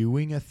brain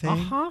doing a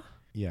thing,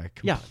 yeah, I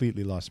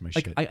completely lost my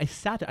shit. I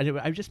sat there.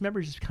 I just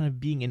remember just kind of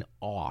being in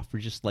awe for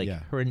just like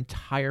her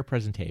entire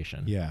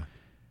presentation. Yeah,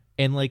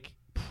 and like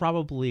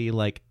probably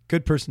like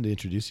good person to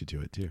introduce you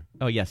to it too.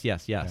 Oh yes.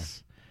 Yeah,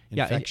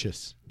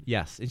 infectious.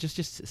 Yes, it's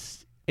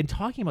just and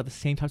talking about the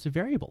same types of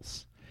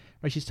variables.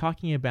 Right, she's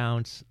talking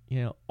about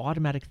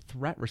automatic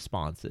threat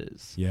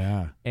responses.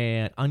 Yeah,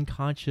 and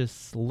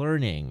unconscious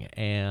learning,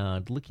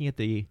 and looking at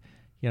the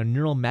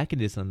neural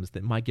mechanisms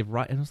that might give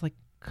rise. And I was like,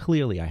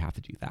 clearly, I have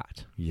to do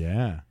that.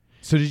 Yeah.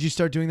 So did you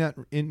start doing that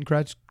in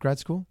grad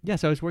school? Yeah,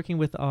 so I was working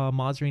with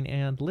Mazreen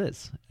and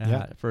Liz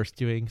first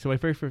doing. So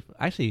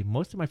actually,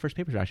 most of my first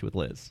papers are actually with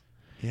Liz.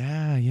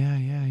 Yeah.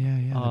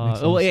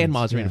 And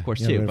Mazreen, of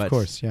course, too. But of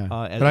course, yeah.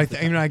 But I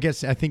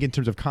think in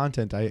terms of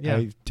content,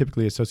 I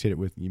typically associate it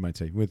with, you might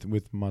say,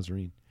 with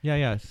Mazreen.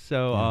 Yeah.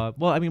 So,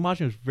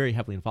 Mazreen was very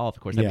heavily involved,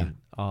 of course. Yeah.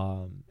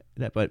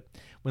 But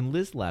when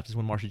Liz left is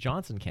when Marsha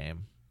Johnson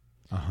came,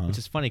 which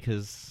is funny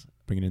because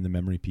bringing in the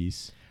memory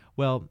piece.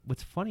 Well,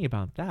 what's funny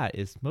about that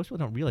is most people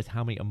don't realize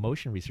how many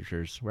emotion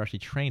researchers were actually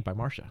trained by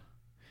Marsha.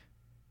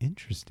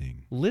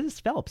 Interesting.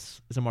 Liz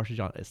Phelps is a Marsha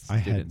Johnson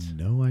student. I had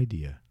no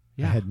idea.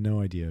 Yeah. I had no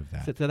idea of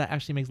that. So that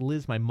actually makes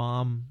Liz my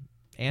mom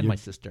and my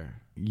sister.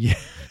 Yeah.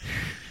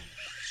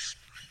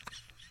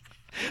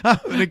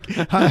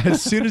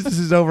 As soon as this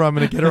is over, I'm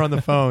going to get her on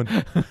the phone,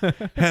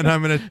 and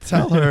I'm going to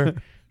tell her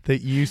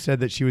that you said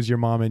that she was your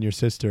mom and your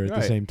sister at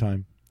the same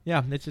time.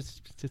 Yeah,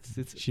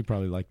 it's she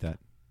probably liked that.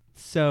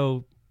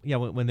 So yeah,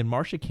 when then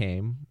Marsha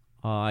came,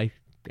 I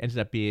ended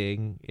up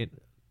being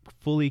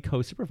fully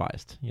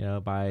co-supervised,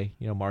 by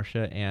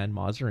Marsha and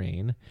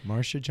Mazreen.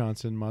 Marsha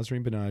Johnson,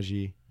 Mazreen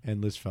Banaji,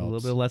 and Liz Phelps. A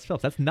little bit of Liz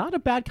Phelps. That's not a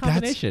bad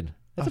combination.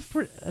 That's a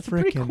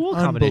pretty cool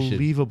combination.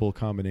 Unbelievable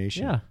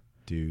combination. Yeah,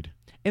 dude.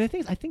 And the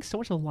thing is, I think so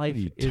much of life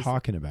what are you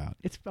talking about?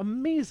 It's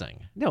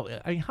amazing. No,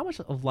 I mean, how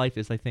much of life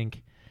is, I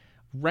think,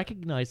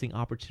 recognizing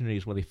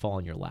opportunities when they fall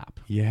in your lap.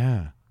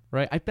 Yeah.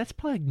 Right? That's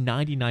probably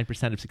like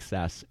 99% of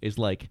success is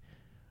like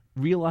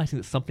realizing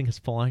that something has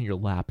fallen in your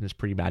lap and it's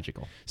pretty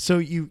magical. So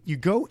you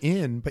go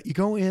in, but you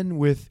go in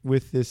with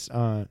this.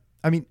 One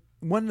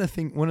of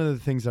the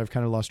things that I've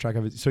kind of lost track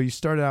of is, so you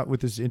started out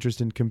with this interest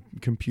in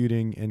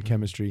computing and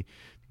chemistry.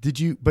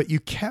 But you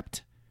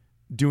kept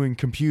doing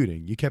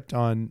computing. You kept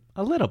on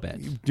a little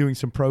bit doing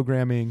some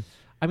programming.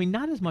 I mean,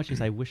 not as much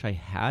as I wish I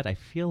had. I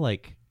feel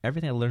like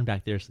everything I learned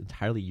back there is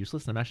entirely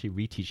useless, and I'm actually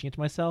reteaching it to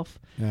myself.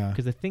 Yeah.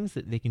 Because the things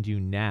that they can do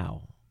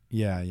now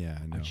Yeah,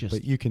 I know. just-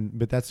 but you can.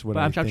 But that's what But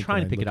I I'm think trying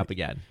when to I pick it look up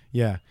again.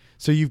 Yeah.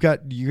 So you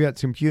got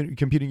some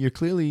computing. You're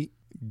clearly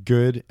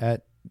good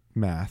at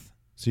math,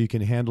 so you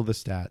can handle the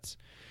stats,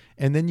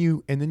 and then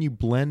you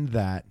blend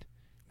that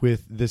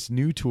with this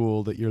new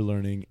tool that you're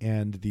learning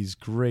and these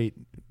great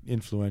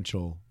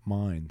influential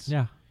minds.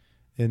 Yeah.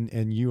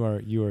 And you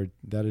are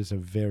that is a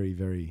very,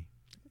 very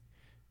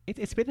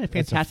It's been a that's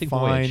fantastic a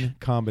fine voyage.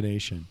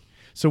 combination.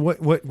 So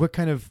what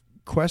kind of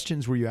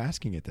questions were you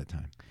asking at that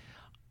time?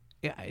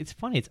 Yeah, it's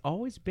funny. It's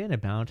always been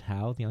about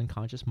how the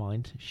unconscious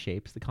mind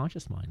shapes the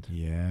conscious mind.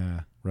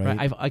 Yeah,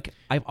 right.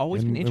 I've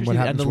always been and interested what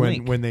in happens the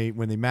link. when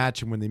they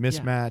match and when they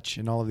mismatch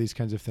and all of these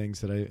kinds of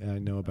things that I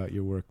know about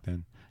your work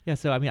then. Yeah,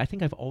 so I mean, I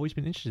think I've always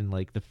been interested in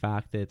like the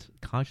fact that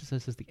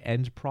consciousness is the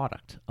end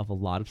product of a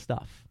lot of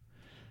stuff.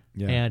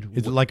 Yeah. And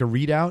is it like a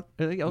readout?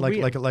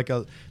 Like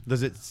a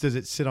does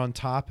it sit on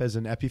top as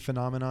an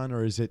epiphenomenon,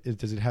 or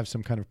does it have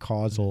some kind of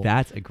causal?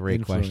 That's a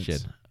great influence?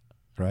 question.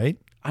 Right?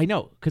 I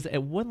know, because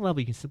at one level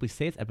you can simply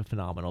say it's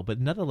epiphenomenal, but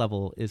another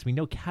level is we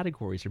know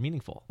categories are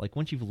meaningful. Like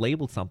once you've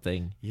labeled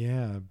something,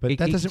 Yeah, but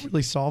that doesn't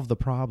really solve the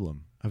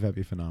problem of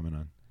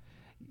epiphenomenon.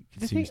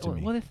 It seems to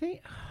me. Well, the thing,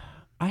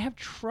 I have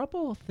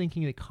trouble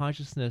thinking that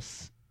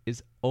consciousness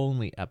is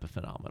only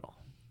epiphenomenal.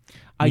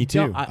 Me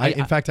too.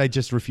 In fact, I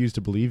just refuse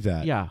to believe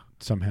that. Yeah.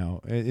 Somehow,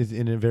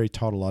 in a very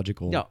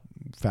tautological Yeah.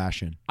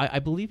 fashion. I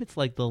believe it's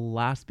like the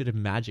last bit of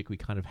magic we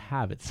kind of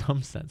have in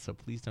some sense. So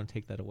please don't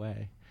take that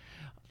away.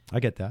 I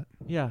get that.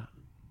 Yeah.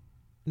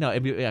 No,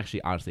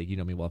 actually, honestly, you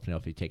know me well enough to know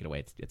if you take it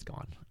away, it's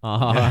gone.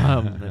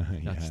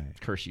 Yeah.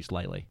 Curse you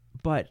slightly.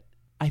 But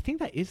I think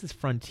that is this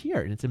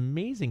frontier, and it's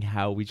amazing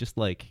how we just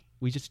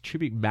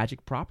attribute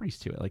magic properties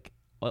to it. Like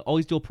all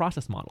these dual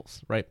process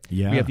models, right?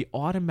 Yeah. We have the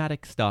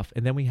automatic stuff,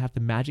 and then we have the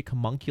magic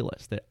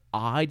homunculus that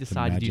I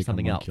decide to do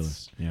something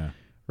else. Yeah.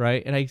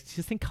 Right? And I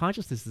just think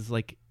consciousness is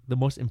like the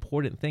most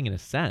important thing in a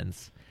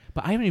sense.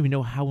 But I don't even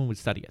know how one would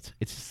study it.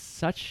 It's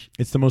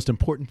the most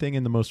important thing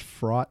and the most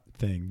fraught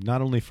thing,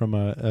 not only from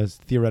a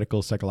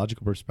theoretical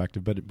psychological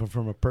perspective, but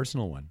from a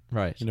personal one.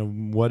 Right. You know,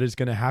 what is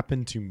going to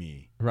happen to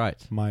me?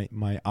 Right. My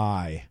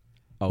eye.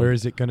 Oh, Where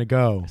is it going to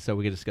go? So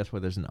we can discuss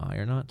whether there's an eye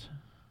or not.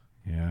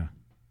 Yeah.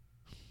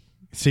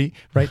 See,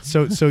 right?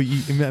 So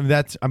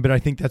but I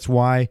think that's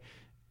why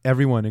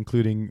everyone,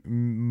 including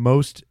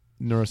most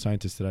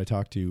neuroscientists that I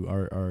talk to,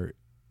 are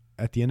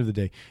at the end of the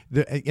day.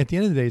 At the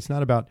end of the day, it's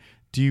not about,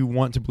 do you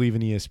want to believe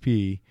in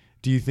ESP?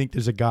 Do you think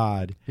there's a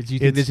God? Do you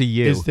think there's a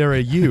you? Is there a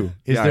you?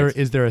 Right.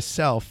 Is there a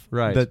self?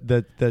 Right.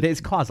 That is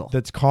causal.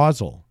 That's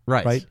causal.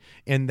 Right. Right.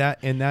 And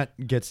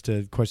that gets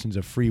to questions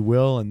of free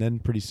will, and then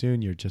pretty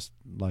soon you're just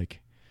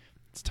like,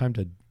 it's time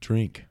to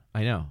drink.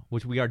 I know,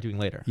 which we are doing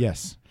later.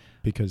 Yes,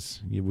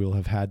 because we'll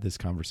have had this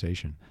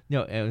conversation.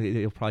 No,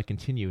 it'll probably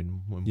continue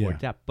in more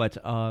depth. But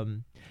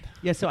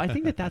yeah, so I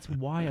think that's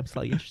why I'm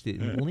slightly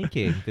interested in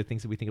linking the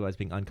things that we think about as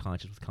being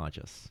unconscious with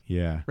conscious.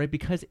 Yeah. Right,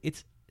 because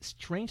it's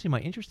strangely my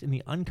interest in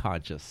the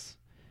unconscious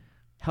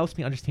helps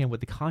me understand what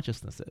the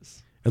consciousness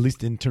is. At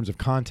least in terms of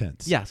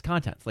contents. Yes,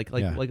 contents. Like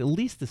at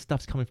least the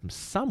stuff's coming from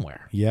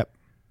somewhere. Yep.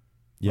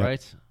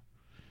 Right?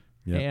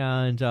 Yep.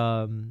 And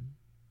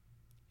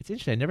it's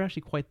interesting. I never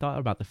actually quite thought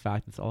about the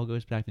fact that this all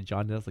goes back to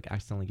John Neslick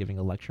accidentally giving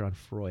a lecture on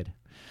Freud.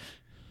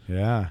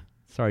 Yeah.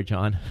 Sorry,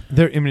 John.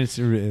 There's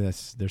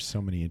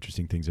so many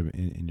interesting things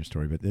in your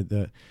story, but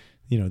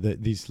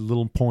these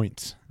little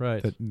points,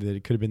 right? That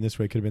it could have been this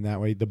way, could have been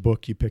that way. The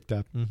book you picked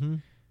up,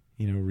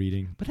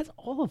 reading. But that's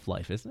all of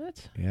life, isn't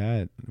it?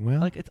 Yeah.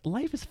 Well,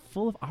 life is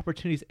full of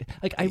opportunities.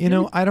 Like I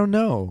don't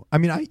know. I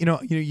mean,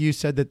 you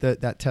said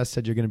that test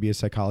said you're going to be a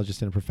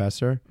psychologist and a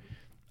professor.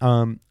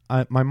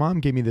 My mom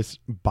gave me this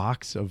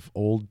box of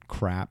old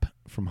crap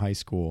from high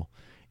school,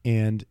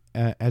 and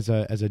as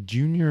a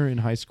junior in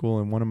high school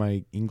in one of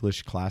my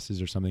English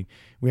classes or something,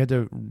 we had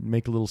to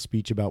make a little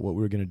speech about what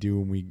we were going to do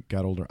when we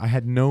got older. I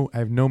have no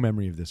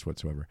memory of this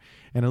whatsoever.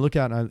 And I look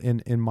out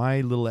and in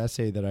my little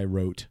essay that I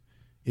wrote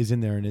is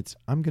in there, and it's,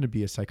 I'm going to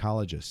be a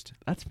psychologist.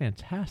 That's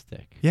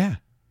fantastic. Yeah.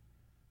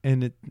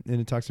 And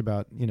it talks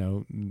about,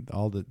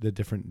 all the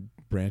different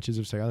branches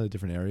of psychology, the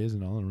different areas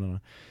and all.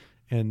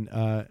 And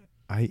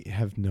I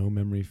have no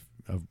memory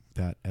of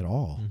that at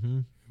all. Mm-hmm.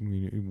 I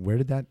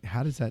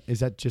mean, is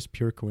that just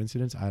pure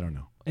coincidence? I don't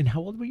know. And how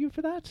old were you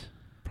for that?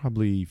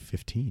 Probably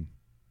 15.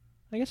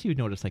 I guess you would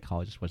know what a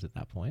psychologist was at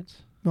that point.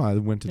 No, I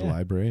went to the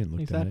library and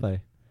looked at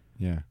it.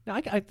 Yeah. No,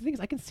 I think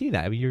I can see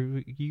that. I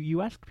mean, you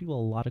ask people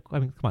a lot of. I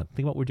mean, come on,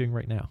 think about what we're doing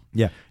right now.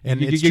 Yeah,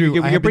 and it's true.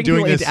 You're bringing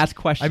people in to ask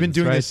questions. I've been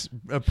doing right? this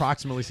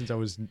approximately since I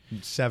was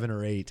 7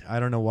 or 8. I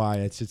don't know why.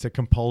 It's a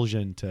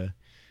compulsion to.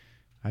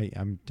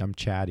 I'm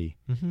chatty,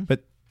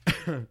 but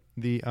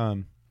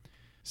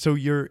so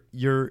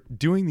you're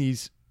doing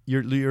these.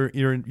 You're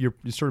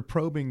sort of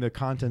probing the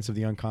contents of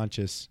the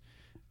unconscious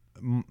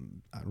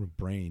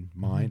brain,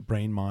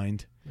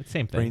 mind.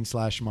 Same thing.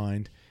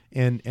 Brain/mind.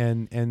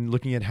 And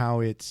looking at how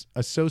it's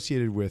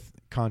associated with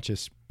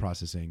conscious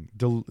processing.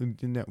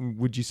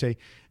 Would you say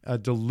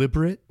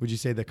deliberate? Would you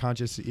say the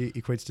conscious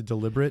equates to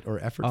deliberate or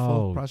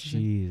effortful processing?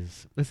 Oh,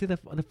 jeez. Let's see. The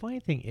funny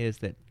thing is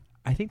that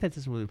I think that's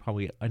just where we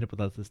probably end up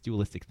with this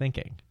dualistic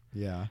thinking,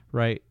 Yeah.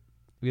 right?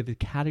 We have the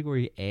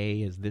category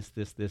A is this,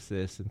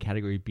 and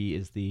category B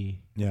is the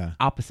Yeah.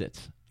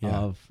 opposite Yeah.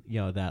 of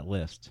that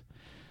list.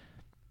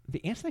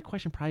 The answer to that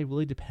question probably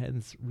really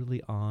depends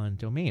really on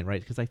domain,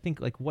 right? Because I think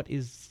like what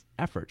is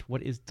effort?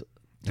 What is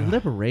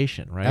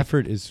deliberation, right?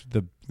 Effort is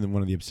the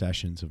one of the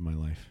obsessions of my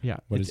life. Yeah.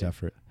 What is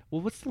effort?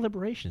 Well, what's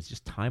deliberation? It's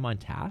just time on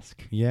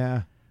task,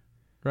 Yeah.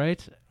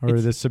 right? Or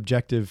the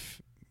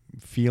subjective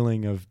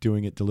feeling of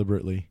doing it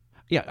deliberately.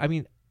 Yeah, I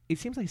mean, it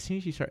seems like as soon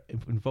as you start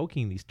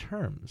invoking these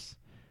terms,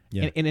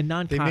 Yeah. in a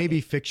non They may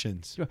be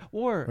fictions,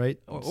 or right?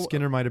 or,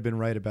 Skinner might have been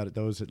right about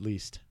those at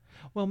least.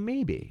 well,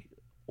 maybe.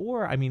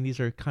 Or, I mean, these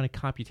are kind of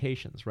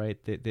computations, right,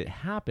 that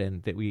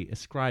happen that we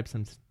ascribe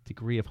some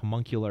degree of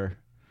homuncular,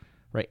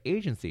 right,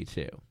 agency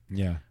to.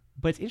 Yeah.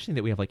 But it's interesting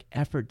that we have, like,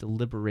 effort,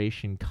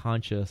 deliberation,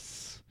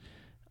 conscious,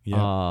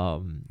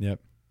 Yep.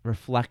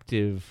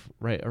 reflective,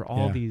 right, or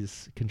all Yeah.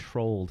 these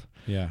controlled,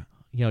 Yeah.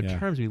 Yeah.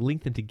 terms. We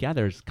link them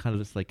together as kind of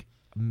this, like,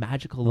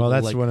 magical Well, little,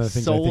 that's like, one of the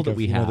things I soul think that of.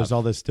 we You know, have. there's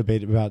all this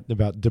debate about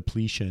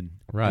depletion,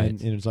 Right.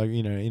 And it's like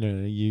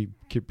you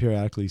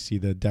periodically see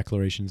the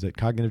declarations that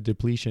cognitive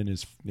depletion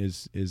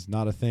is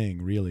not a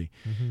thing really.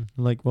 Mhm.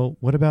 Like, well,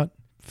 what about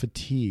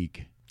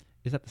fatigue?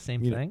 Is that the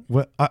same You know, thing?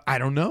 what I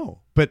don't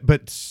know,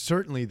 but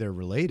certainly they're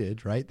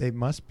related, right? They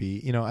must be.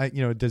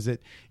 Does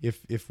it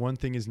if one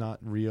thing is not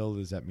real,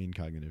 does that mean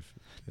cognitive?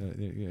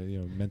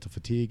 Mental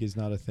fatigue is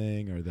not a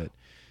thing, or that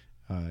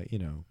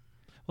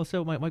Well,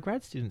 so my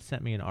grad student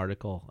sent me an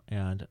article,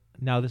 and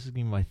now this is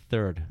going to be my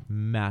third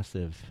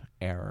massive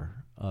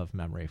error of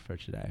memory for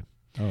today.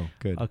 Oh,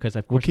 good. Because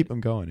We'll keep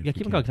them going. Yeah,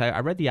 keep them going. 'Cause I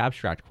read the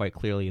abstract quite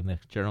clearly in the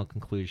general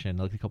conclusion.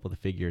 I looked at a couple of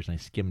the figures, and I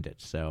skimmed it.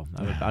 So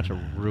I'm about to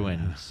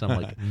ruin some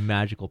like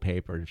magical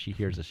paper. If she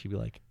hears this, she'd be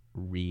like,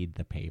 "Read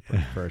the paper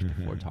first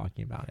before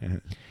talking about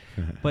it."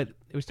 But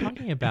it was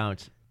talking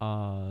about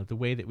the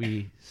way that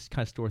we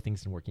kind of store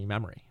things in working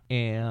memory,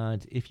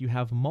 and if you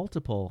have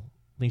multiple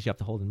things you have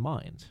to hold in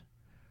mind,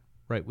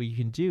 right? What you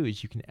can do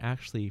is you can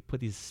actually put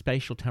these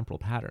spatial temporal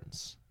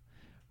patterns,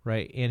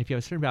 right? And if you have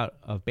a certain amount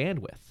of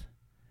bandwidth,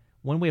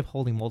 one way of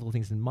holding multiple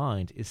things in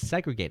mind is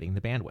segregating the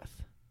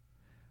bandwidth,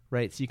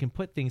 right? So you can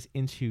put things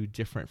into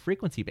different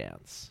frequency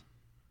bands,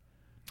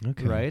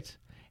 Okay. right?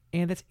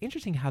 And that's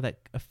interesting how that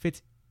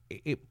fits.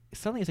 It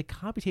suddenly is a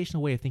computational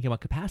way of thinking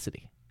about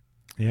capacity,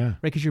 Yeah.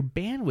 right? Because your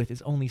bandwidth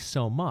is only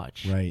so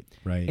much, Right.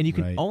 and you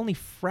can only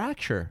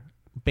fracture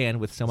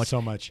bandwidth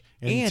so much.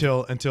 And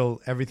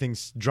until everything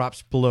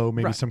drops below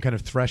maybe Right. some kind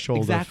of threshold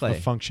Exactly. of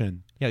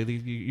function. Yeah,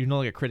 you're no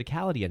longer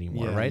criticality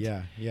anymore, Yeah,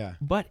 right? Yeah.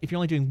 But if you're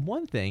only doing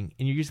one thing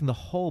and you're using the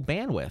whole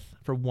bandwidth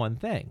for one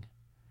thing,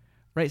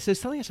 right? So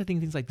suddenly I start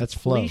thinking things like That's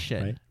flow,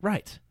 depletion,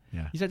 right? You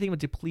start thinking about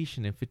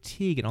depletion and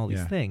fatigue and all these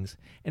Yeah. things,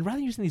 and rather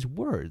than using these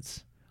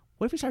words,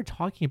 what if we start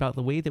talking about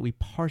the way that we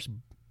parse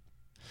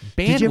bandwidth?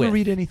 Did you ever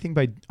read anything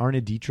by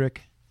Arne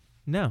Dietrich?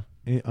 No.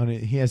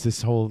 He has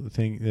this whole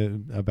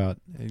thing about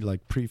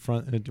like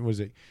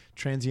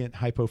transient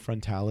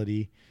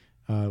hypofrontality,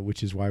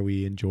 which is why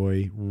we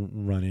enjoy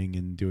running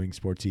and doing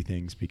sportsy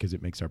things, because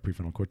it makes our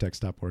prefrontal cortex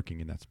stop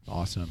working, and that's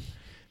awesome.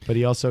 But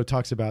he also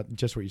talks about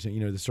just what you're saying,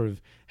 the sort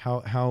of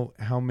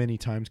how many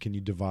times can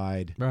you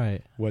divide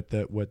Right. what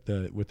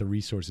the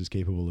resource is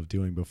capable of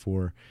doing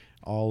before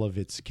all of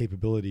its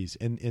capabilities,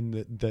 and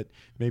that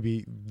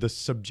maybe the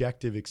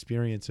subjective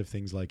experience of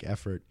things like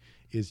effort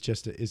is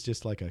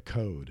just like a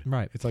code.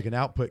 Right. It's like an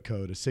output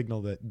code, a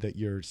signal that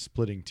you're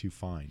splitting to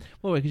find.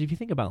 Well, because if you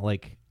think about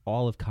like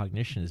all of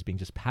cognition as being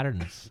just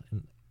patterns,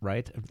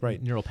 right?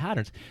 Right. Neural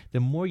patterns. The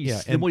more you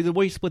Yeah, the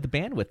more you split the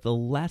bandwidth, the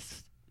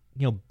less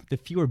the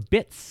fewer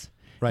bits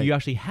Right. you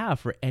actually have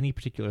for any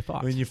particular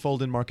thought. When you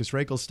fold in Marcus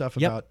Raichel's stuff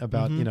Yep.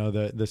 about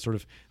Mhm. the sort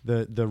of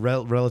the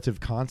relative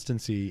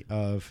constancy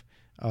of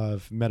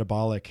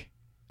metabolic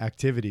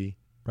activity,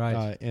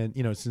 Right. and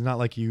it's not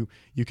like you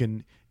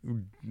can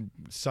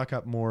suck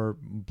up more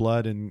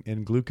blood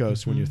and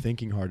glucose when Mhm. you're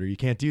thinking harder. You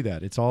can't do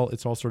that. It's all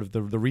sort of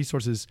the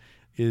resources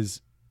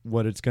is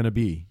what it's going to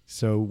be.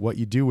 So what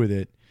you do with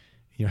it,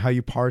 how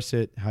you parse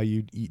it, how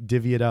you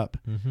divvy it up,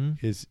 Mm-hmm.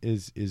 is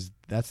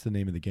that's the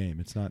name of the game.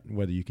 It's not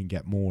whether you can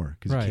get more,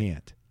 because Right. you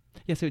can't.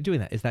 Yeah, so doing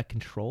that, is that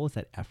control? Is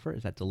that effort?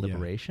 Is that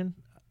deliberation?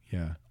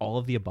 Yeah, All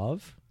of the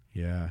above?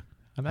 yeah.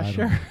 I'm I not don't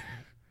sure. know.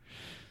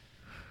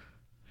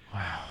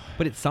 Wow.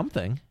 But it's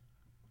something.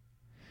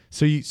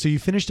 So you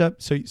finished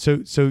up. So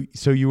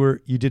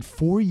you did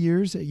 4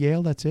 years at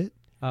Yale. That's it.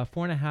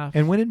 4.5.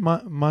 And when did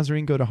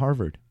Mazarin go to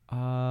Harvard?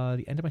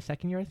 The end of my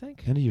second year, I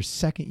think. End of your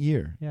second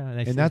year. Yeah,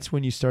 And that's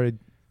when you started.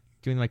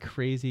 doing my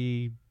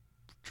crazy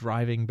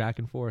driving back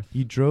and forth.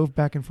 You drove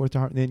back and forth to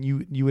Harvard. Then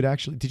you would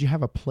actually. Did you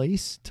have a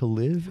place to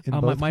live in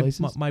both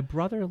places? My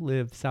brother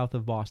lived south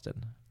of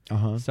Boston,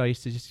 So I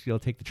used to just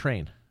take the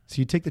train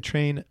you take the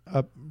train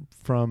up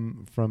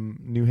from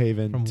New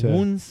Haven from to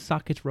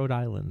Woonsocket, Rhode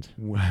Island.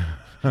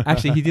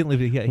 Actually, he didn't live.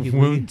 He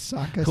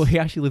Woonsocket. Well, he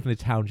actually lived in a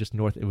town just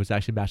north. It was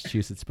actually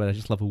Massachusetts, but I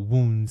just love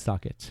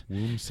Woonsocket.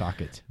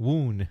 Woonsocket.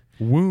 Woon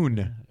Woon.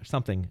 or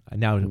something. I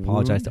now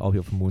apologize to all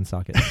people from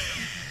Woonsocket.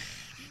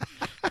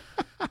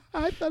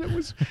 thought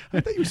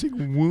you were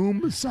saying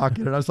womb socket,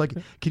 and I was like,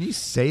 can you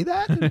say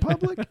that in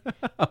public?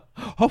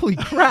 Holy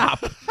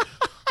crap!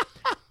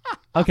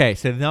 Okay,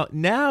 so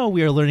now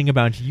we are learning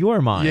about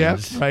your mind. Yeah,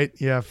 right.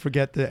 Yeah,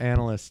 forget the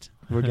analyst.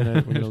 We're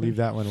gonna leave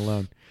that one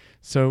alone.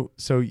 So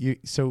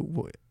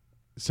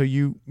do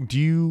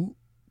you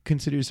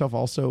consider yourself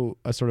also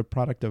a sort of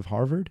product of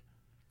Harvard?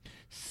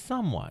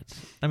 Somewhat.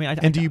 I mean,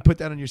 and do you put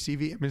that on your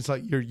CV? I mean, it's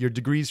like your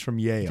degrees from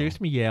Yale. Degrees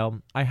from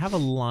Yale. I have a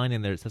line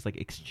in there that says like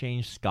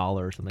exchange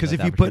scholar or something. Because like if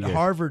that you for put 2 years.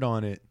 Harvard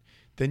on it,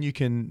 then you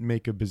can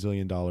make $1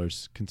 billion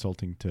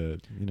consulting to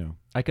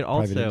I could private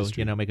also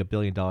industry. make $1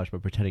 billion by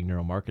pretending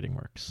neuromarketing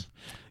works.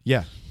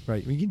 Yeah,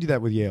 right. You can do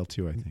that with Yale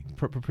too, I think.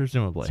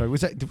 Presumably. Sorry,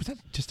 was that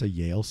just a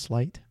Yale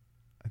slight?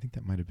 I think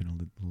that might have been a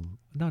little.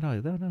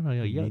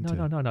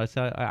 No.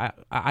 So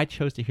I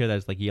chose to hear that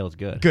as like Yale's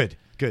good.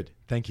 Good.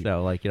 Thank you.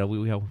 So like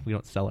we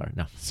don't sell our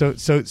no. So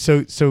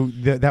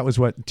that was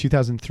what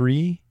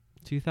 2003.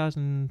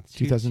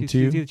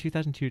 2002.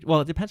 2002.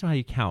 Well, it depends on how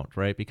you count,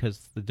 right?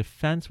 Because the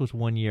defense was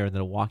 1 year and then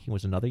the walking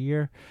was another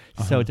year.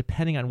 So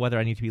depending on whether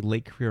I need to be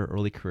late career or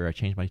early career, I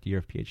changed my year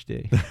of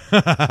PhD.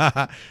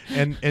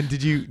 and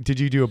did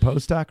you do a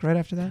postdoc right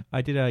after that?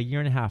 I did a year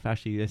and a half.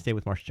 Actually, I stayed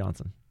with Marsh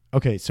Johnson.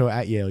 Okay, so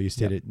at Yale, you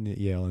stayed at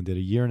Yale and did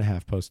a year and a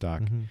half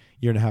postdoc. Mm-hmm.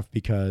 Year and a half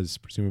because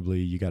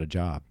presumably you got a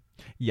job.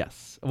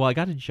 Yes. Well, I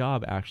got a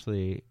job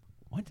actually.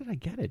 When did I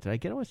get it? Did I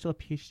get it when I was still a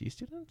PhD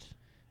student?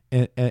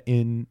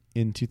 In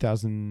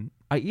 2000.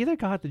 I either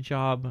got the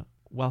job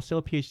while still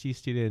a PhD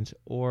student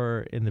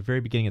or in the very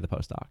beginning of the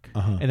postdoc,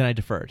 and then I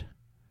deferred.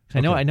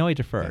 I know I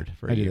deferred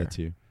for a year. I did that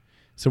too.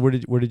 So where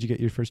did you get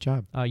your first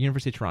job?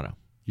 University of Toronto.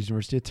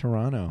 University of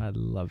Toronto. I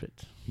loved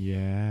it.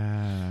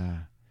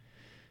 Yeah,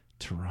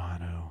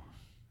 Toronto,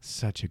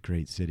 such a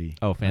great city.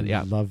 Oh, I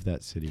yeah, love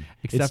that city.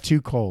 Except it's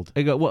too cold.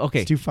 Well,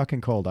 okay, it's too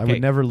fucking cold. I would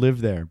never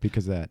live there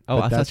because of that. Oh,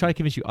 I'll try to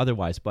convince you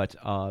otherwise. But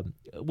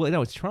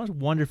Toronto's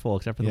wonderful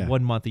except for the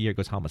 1 month a year it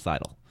goes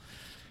homicidal.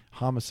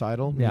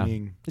 Homicidal, yeah.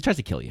 Meaning it tries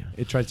to kill you.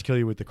 It tries to kill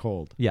you with the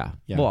cold. Yeah.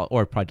 Well,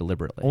 or probably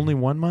deliberately. Only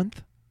 1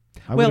 month?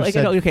 I well, would have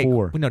said okay.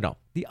 4. No.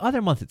 The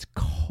other month it's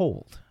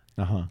cold.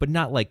 But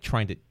not like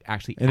trying to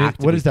actually and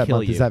actively what is that kill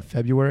month? you. Is that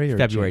February or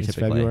February? It's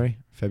Typically. February.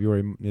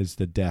 February is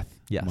the death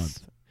Yes.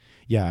 month.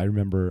 Yeah, I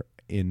remember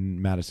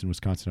in Madison,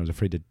 Wisconsin, I was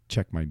afraid to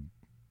check my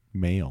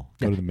mail.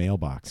 Go to the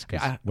mailbox.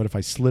 What if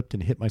I slipped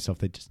and hit myself?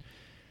 The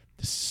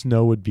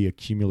snow would be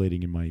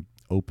accumulating in my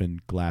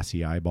open,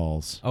 glassy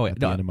eyeballs at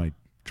the end of my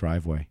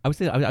driveway. I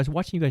was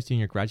watching you guys doing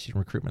your grad student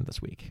recruitment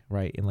this week,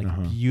 right? In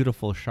like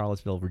beautiful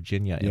Charlottesville,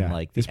 Virginia. Yeah, and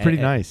like it's pretty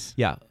nice.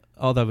 Yeah.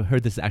 Although I've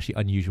heard this is actually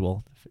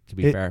unusual, to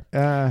be fair.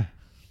 Yeah.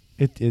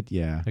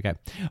 Okay.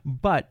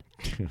 But,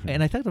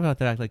 and I thought about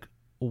that, like,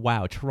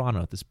 wow,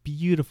 Toronto, this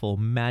beautiful,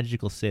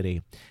 magical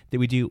city that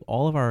we do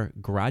all of our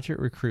graduate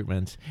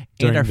recruitment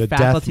During and our the death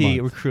faculty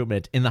month.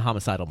 recruitment in the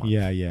homicidal month.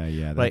 Yeah.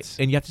 Right.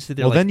 And you have to sit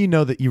there well, then you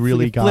know that you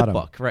really got them.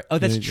 Book, right? Oh,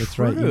 that's true. That's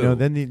right.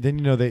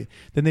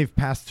 Then they've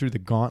passed through the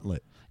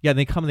gauntlet. Yeah,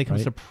 they come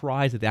right?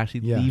 surprised that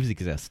actually leaves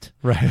exist.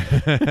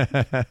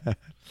 Right.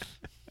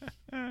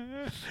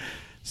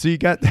 So you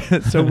got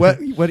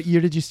what year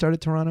did you start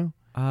at Toronto?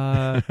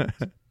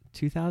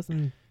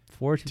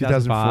 2004,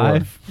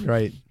 2005.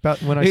 Right.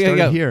 About when I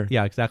started here.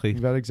 Yeah, exactly.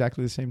 About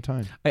exactly the same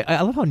time.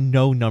 I love how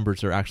no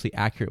numbers are actually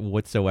accurate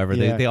whatsoever.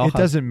 Yeah, they all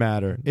doesn't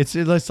matter. It's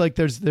like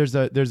there's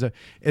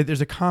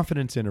a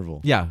confidence interval.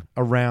 Yeah.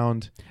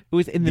 Around it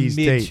was in the these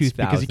mid dates 2000s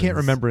because you can't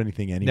remember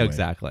anything anyway. No,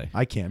 exactly.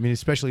 I can't. I mean,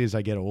 especially as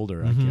I get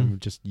older, I'm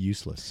just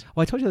useless.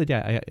 Well, I told you the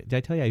other day. Did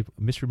I tell you I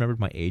misremembered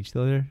my age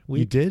the other week?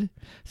 You did?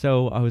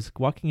 So I was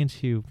walking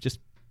into just.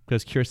 I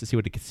was curious to see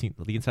what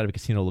the inside of a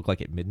casino looked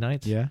like at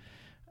midnight. Yeah.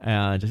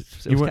 And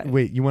you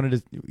wanted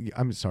to?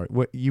 I'm sorry.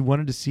 What you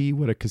wanted to see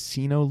what a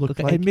casino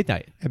looked like at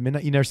midnight? At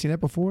midnight, you never seen that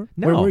before?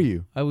 No. Where were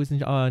you? I was in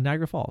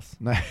Niagara Falls.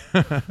 And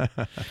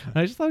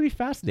I just thought it'd be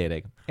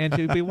fascinating.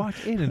 And we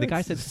walked in, and the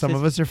guy said, "Some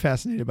of us are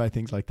fascinated by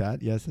things like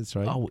that." Yes, that's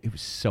right. Oh, it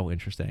was so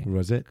interesting.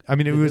 Was it? I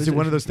mean, it was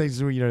one of those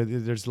things where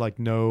there's like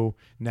no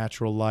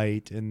natural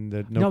light and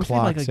no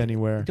clocks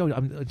anywhere. No,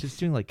 I'm just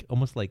doing like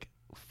almost like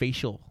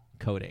facial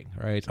coding,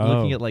 right? I'm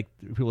looking at like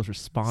people's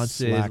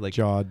responses,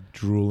 slack-jawed,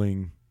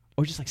 drooling,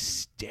 or just like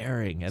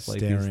staring at like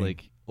these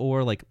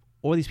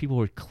or these people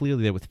who are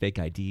clearly there with fake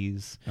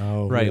IDs.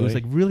 Oh, right. Really? It was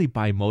like really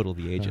bimodal,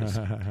 the ages.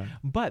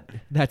 But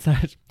that's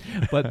not.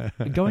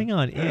 But going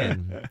on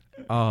in,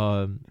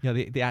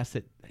 they asked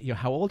that,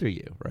 how old are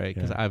you, right?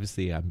 Because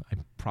obviously I'm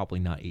probably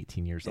not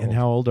 18 years old. And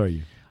how old are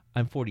you?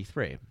 I'm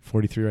 43.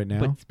 43 right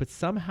now. But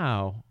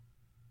somehow,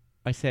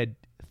 I said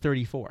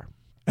 34.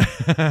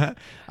 I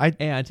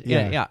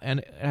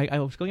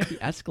was going up the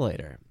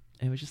escalator,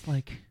 and it was just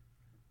like,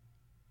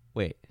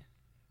 wait,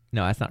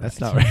 no, that's not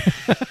not right.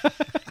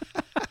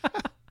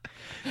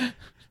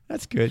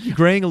 That's good. You're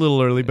graying a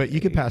little early, but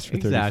you could pass for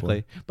 34.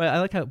 Exactly. But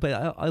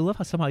I love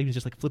how somehow you can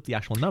just like flip the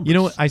actual numbers. You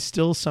know what? I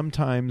still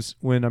sometimes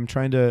when I'm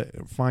trying to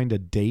find a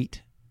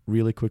date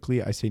really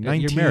quickly, I say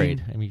 19. You're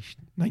married. I mean,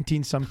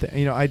 19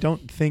 something. I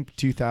don't think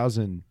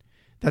 2000.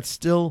 That's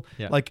still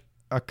like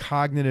a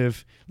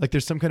cognitive, like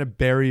there's some kind of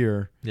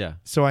barrier. Yeah.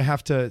 So I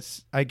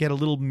get a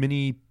little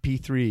mini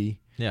P3.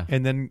 Yeah.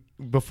 And then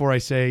before I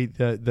say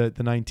the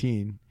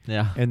 19.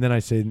 Yeah. And then I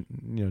say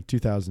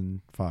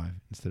 2005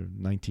 instead of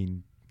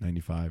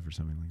 1995 or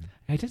something like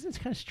that. It's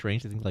kind of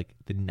strange to think like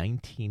the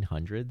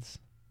 1900s.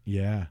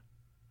 Yeah,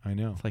 I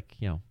know. It's like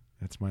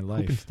that's my hoop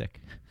life. and stick.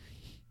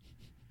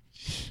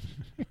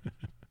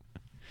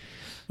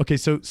 Okay,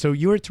 so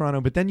you were at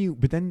Toronto, but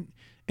then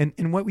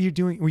and what were you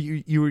doing?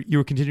 You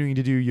were continuing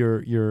to do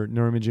your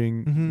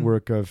neuroimaging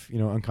work of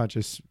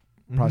unconscious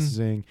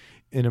processing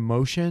and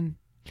emotion.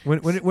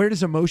 Where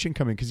does emotion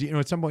come in? Because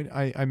at some point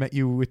I met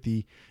you with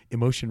the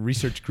emotion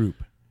research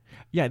group.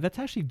 Yeah, that's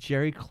actually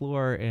Jerry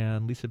Clore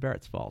and Lisa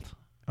Barrett's fault.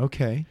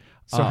 Okay,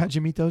 so how'd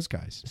you meet those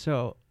guys?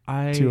 So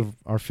two of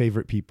our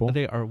favorite people.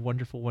 They are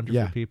wonderful, wonderful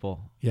Yeah.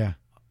 people. Yeah,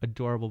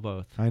 Adorable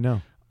both. I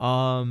know.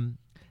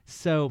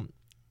 So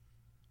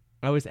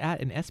I was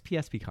at an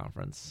SPSP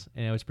conference,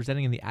 and I was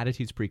presenting in the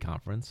Attitudes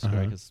pre-conference,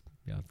 right? Because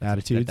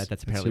Attitudes.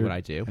 That's apparently what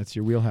I do. That's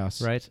your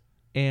wheelhouse, right?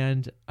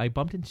 And I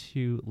bumped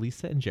into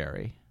Lisa and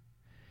Jerry,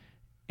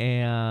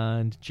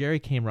 and Jerry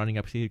came running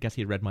up. I guess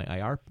he had read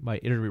my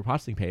interview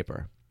processing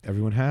paper.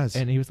 Everyone has.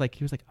 And he was like,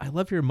 I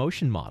love your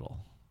emotion model.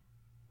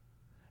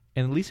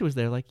 And Lisa was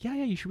there, like,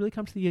 yeah, you should really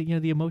come to the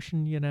the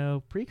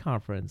emotion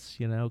pre-conference,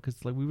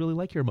 because like we really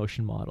like your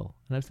emotion model.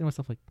 And I was thinking to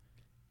myself, like,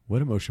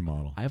 what emotion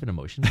model? I have an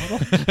emotion model.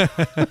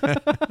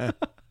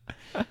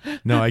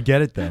 No, I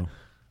get it though.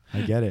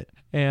 I get it.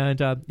 And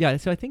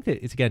so I think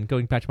that it's, again,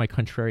 going back to my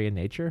contrarian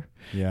nature.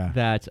 Yeah.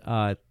 That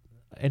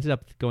ended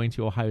up going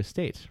to Ohio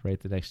State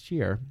the next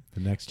year. The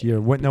next year.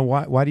 What? Now,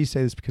 why do you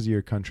say this? Because of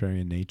your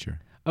contrarian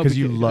nature? Because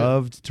you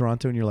loved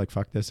Toronto and you're like,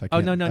 fuck this. I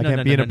can't be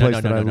in a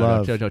place that I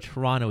love. No,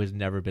 Toronto has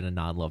never been a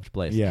non-loved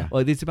place. Yeah.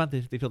 Well, it's about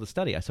the field of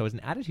study. So I was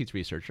an attitudes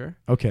researcher.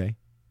 Okay.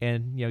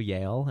 And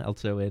Yale,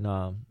 also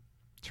in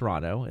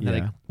Toronto, and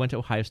then I went to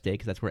Ohio State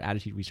because that's where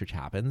attitude research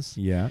happens.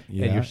 Yeah.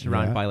 And you're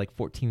surrounded by like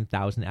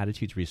 14,000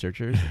 attitudes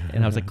researchers,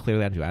 and I was like,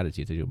 clearly I don't do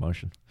attitudes, I do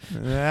emotion.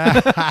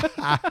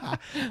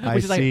 I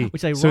see.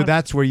 So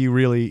that's where you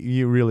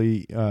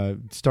really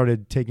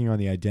started taking on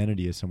the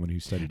identity as someone who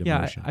studied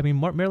emotion. Yeah, I mean,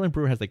 Marilyn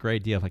Brewer has the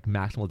great idea of like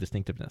maximal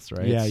distinctiveness,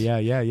 right? Yeah.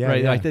 Right,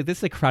 yeah. like this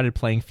is a crowded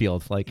playing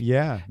field. Like,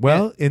 yeah.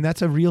 Well, and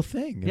that's a real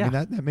thing. I mean,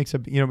 that makes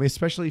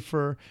especially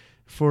for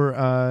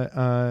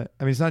I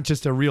mean, it's not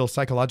just a real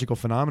psychological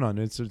phenomenon.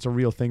 It's a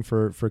real thing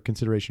for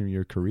consideration of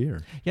your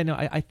career. Yeah, no,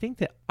 I think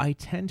that I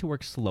tend to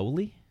work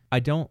slowly. I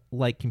don't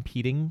like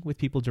competing with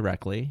people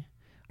directly.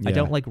 Yeah. I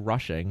don't like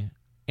rushing,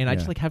 and I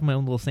just like have my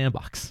own little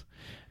sandbox.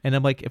 And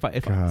I'm like, if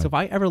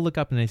I ever look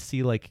up and I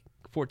see like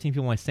 14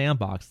 people in my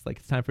sandbox, like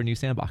it's time for a new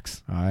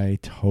sandbox. I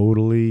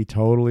totally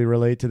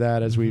relate to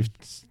that, as we've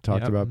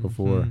talked about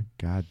before.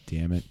 God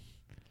damn it.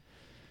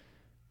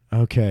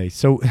 Okay,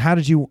 so how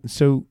did you?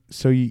 So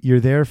you're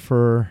there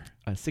for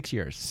 6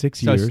 years.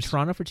 6 years. So I was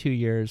Toronto for 2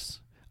 years,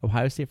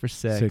 Ohio State for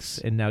six,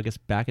 and now I guess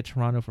back at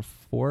Toronto for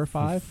 4 or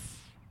 5.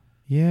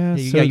 Yeah.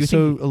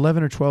 So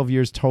 11 or 12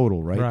 years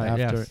total, right? Right.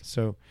 After, yes.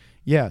 So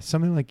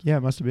something like it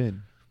must have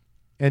been,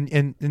 and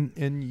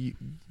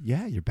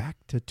you're back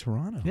to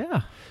Toronto.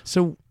 Yeah.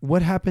 So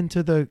what happened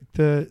to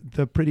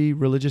the pretty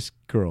religious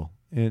girl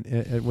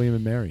at William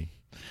and Mary?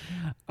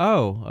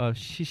 Oh,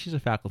 she's a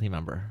faculty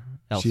member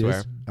elsewhere. She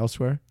is?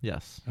 Elsewhere?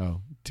 Yes.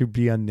 Oh, to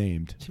be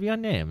unnamed. To be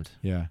unnamed.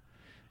 Yeah,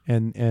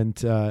 and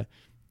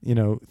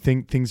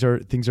things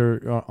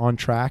are on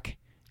track.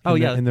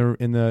 In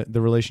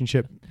the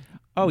relationship.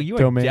 Oh, you are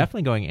domain.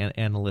 definitely going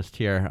analyst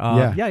here.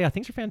 Yeah.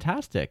 Things are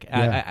fantastic.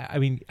 Yeah. I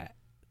mean.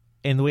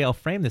 And the way I'll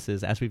frame this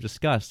is, as we've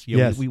discussed,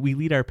 we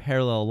lead our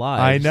parallel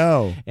lives. I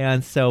know.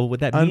 And so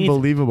what that means,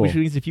 unbelievable. Which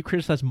means if you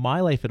criticize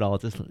my life at all,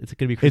 it's going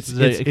to be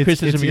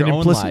criticism of your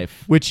own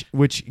life.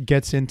 Which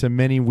gets into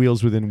many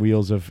wheels within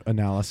wheels of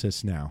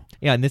analysis now.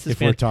 Yeah, and this is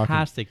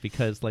fantastic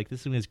because like this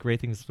is one of these great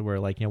things where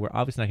like we're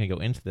obviously not going to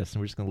go into this, and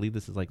we're just going to leave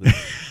this as like this,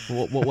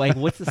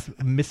 what's this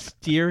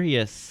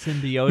mysterious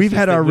symbiosis? We've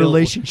had our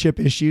relationship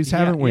issues,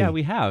 haven't we? Yeah,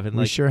 we have, and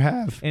we sure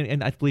have.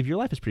 And I believe your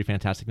life is pretty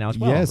fantastic now as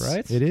well, yes,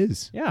 right? It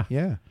is. Yeah.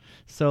 Yeah.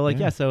 So like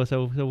so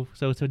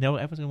now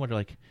everyone's gonna wonder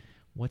like,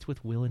 what's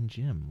with Will and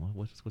Jim?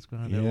 What's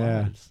going on in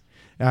their lives?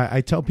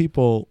 I tell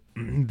people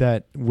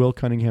that Will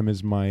Cunningham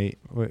is my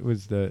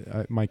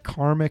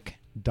karmic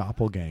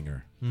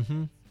doppelganger.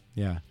 Mm-hmm.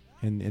 Yeah,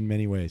 in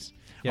many ways.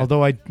 Yeah.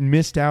 Although I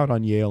missed out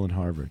on Yale and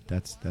Harvard.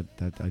 That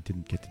I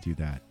didn't get to do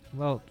that.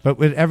 Well, but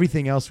with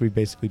everything else, we've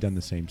basically done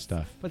the same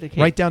stuff.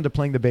 Right down to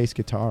playing the bass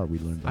guitar, we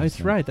learned.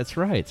 That's right. That's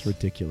right. It's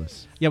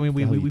ridiculous. Yeah, I mean,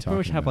 we pretty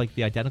much have like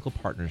the identical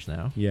partners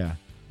now. Yeah.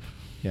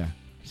 Yeah,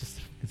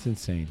 it's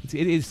insane.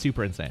 It is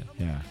super insane.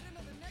 Yeah,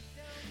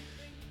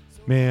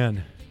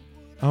 man.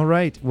 All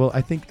right. Well,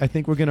 I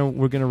think we're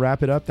gonna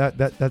wrap it up.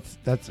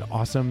 That's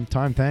awesome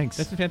time. Thanks.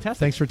 That's been fantastic.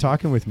 Thanks for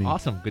talking with me.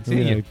 Awesome. Good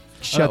seeing you.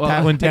 Shut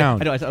that one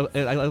down. I know.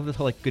 I love this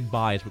whole like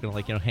goodbyes. We're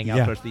gonna hang out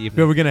the rest of the evening.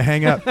 Yeah, we're gonna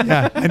hang up.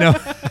 Yeah, I know.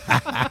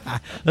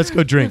 Let's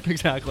go drink.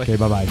 Exactly. Okay.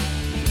 Bye bye.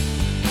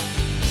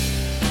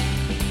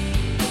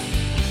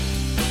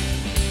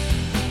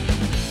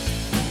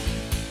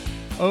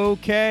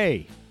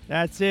 Okay.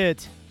 That's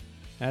it.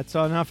 That's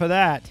enough of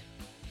that.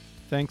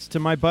 Thanks to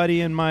my buddy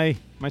and my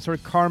sort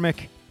of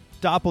karmic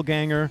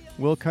doppelganger,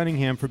 Will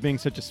Cunningham, for being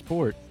such a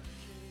sport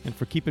and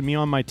for keeping me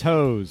on my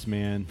toes,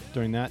 man,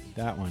 during that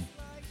one.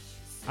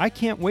 I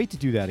can't wait to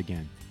do that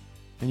again.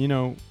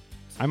 And,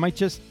 I might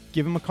just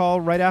give him a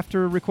call right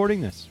after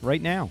recording this,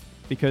 right now,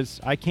 because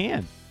I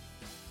can.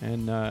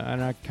 And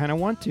I kind of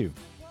want to.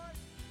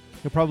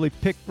 He'll probably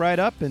pick right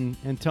up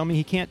and tell me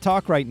he can't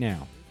talk right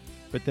now.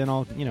 But then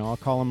I'll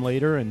call him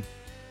later and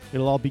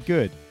it'll all be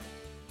good.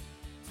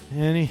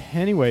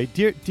 Anyway,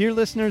 dear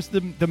listeners,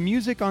 the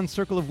music on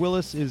Circle of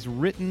Willis is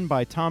written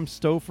by Tom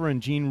Stouffer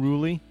and Gene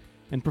Rulli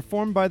and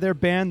performed by their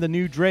band, The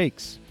New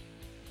Drakes.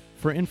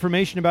 For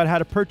information about how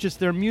to purchase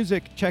their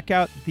music, check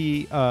out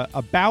the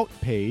About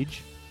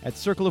page at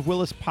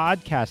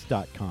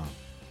circleofwillispodcast.com.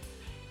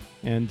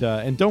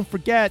 And don't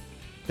forget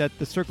that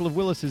the Circle of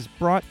Willis is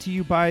brought to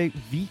you by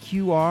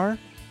VQR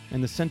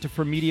and the Center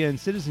for Media and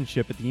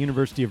Citizenship at the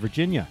University of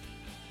Virginia.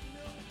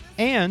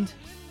 And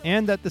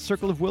that the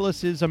Circle of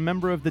Willis is a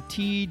member of the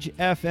Teej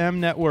FM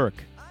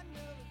network.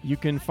 You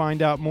can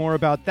find out more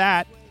about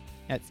that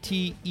at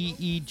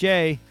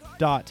teej.fm.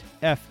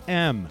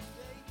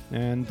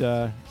 And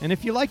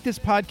if you like this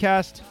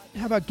podcast,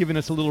 how about giving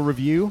us a little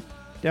review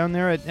down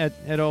there at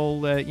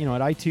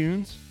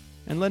iTunes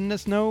and letting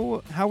us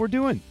know how we're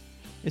doing.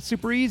 It's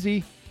super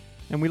easy,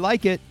 and we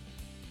like it.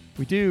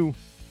 We do.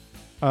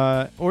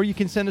 Or you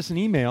can send us an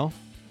email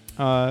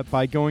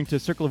by going to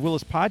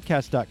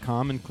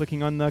circleofwillispodcast.com and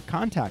clicking on the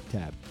Contact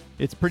tab.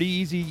 It's pretty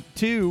easy,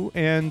 too,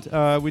 and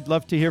we'd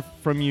love to hear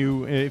from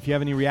you if you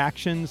have any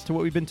reactions to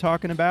what we've been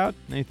talking about,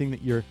 anything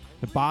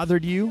that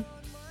bothered you,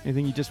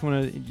 anything you just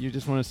want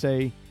to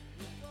say,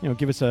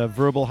 give us a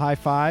verbal high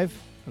five.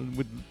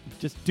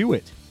 Just do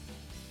it.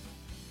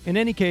 In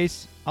any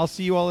case, I'll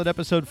see you all at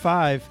episode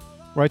 5,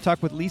 where I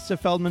talk with Lisa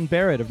Feldman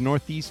Barrett of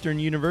Northeastern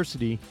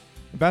University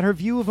about her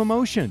view of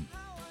emotion,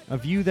 a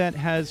view that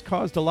has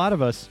caused a lot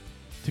of us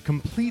to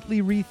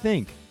completely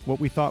rethink what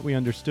we thought we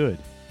understood.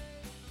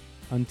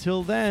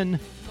 Until then,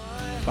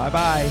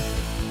 bye-bye.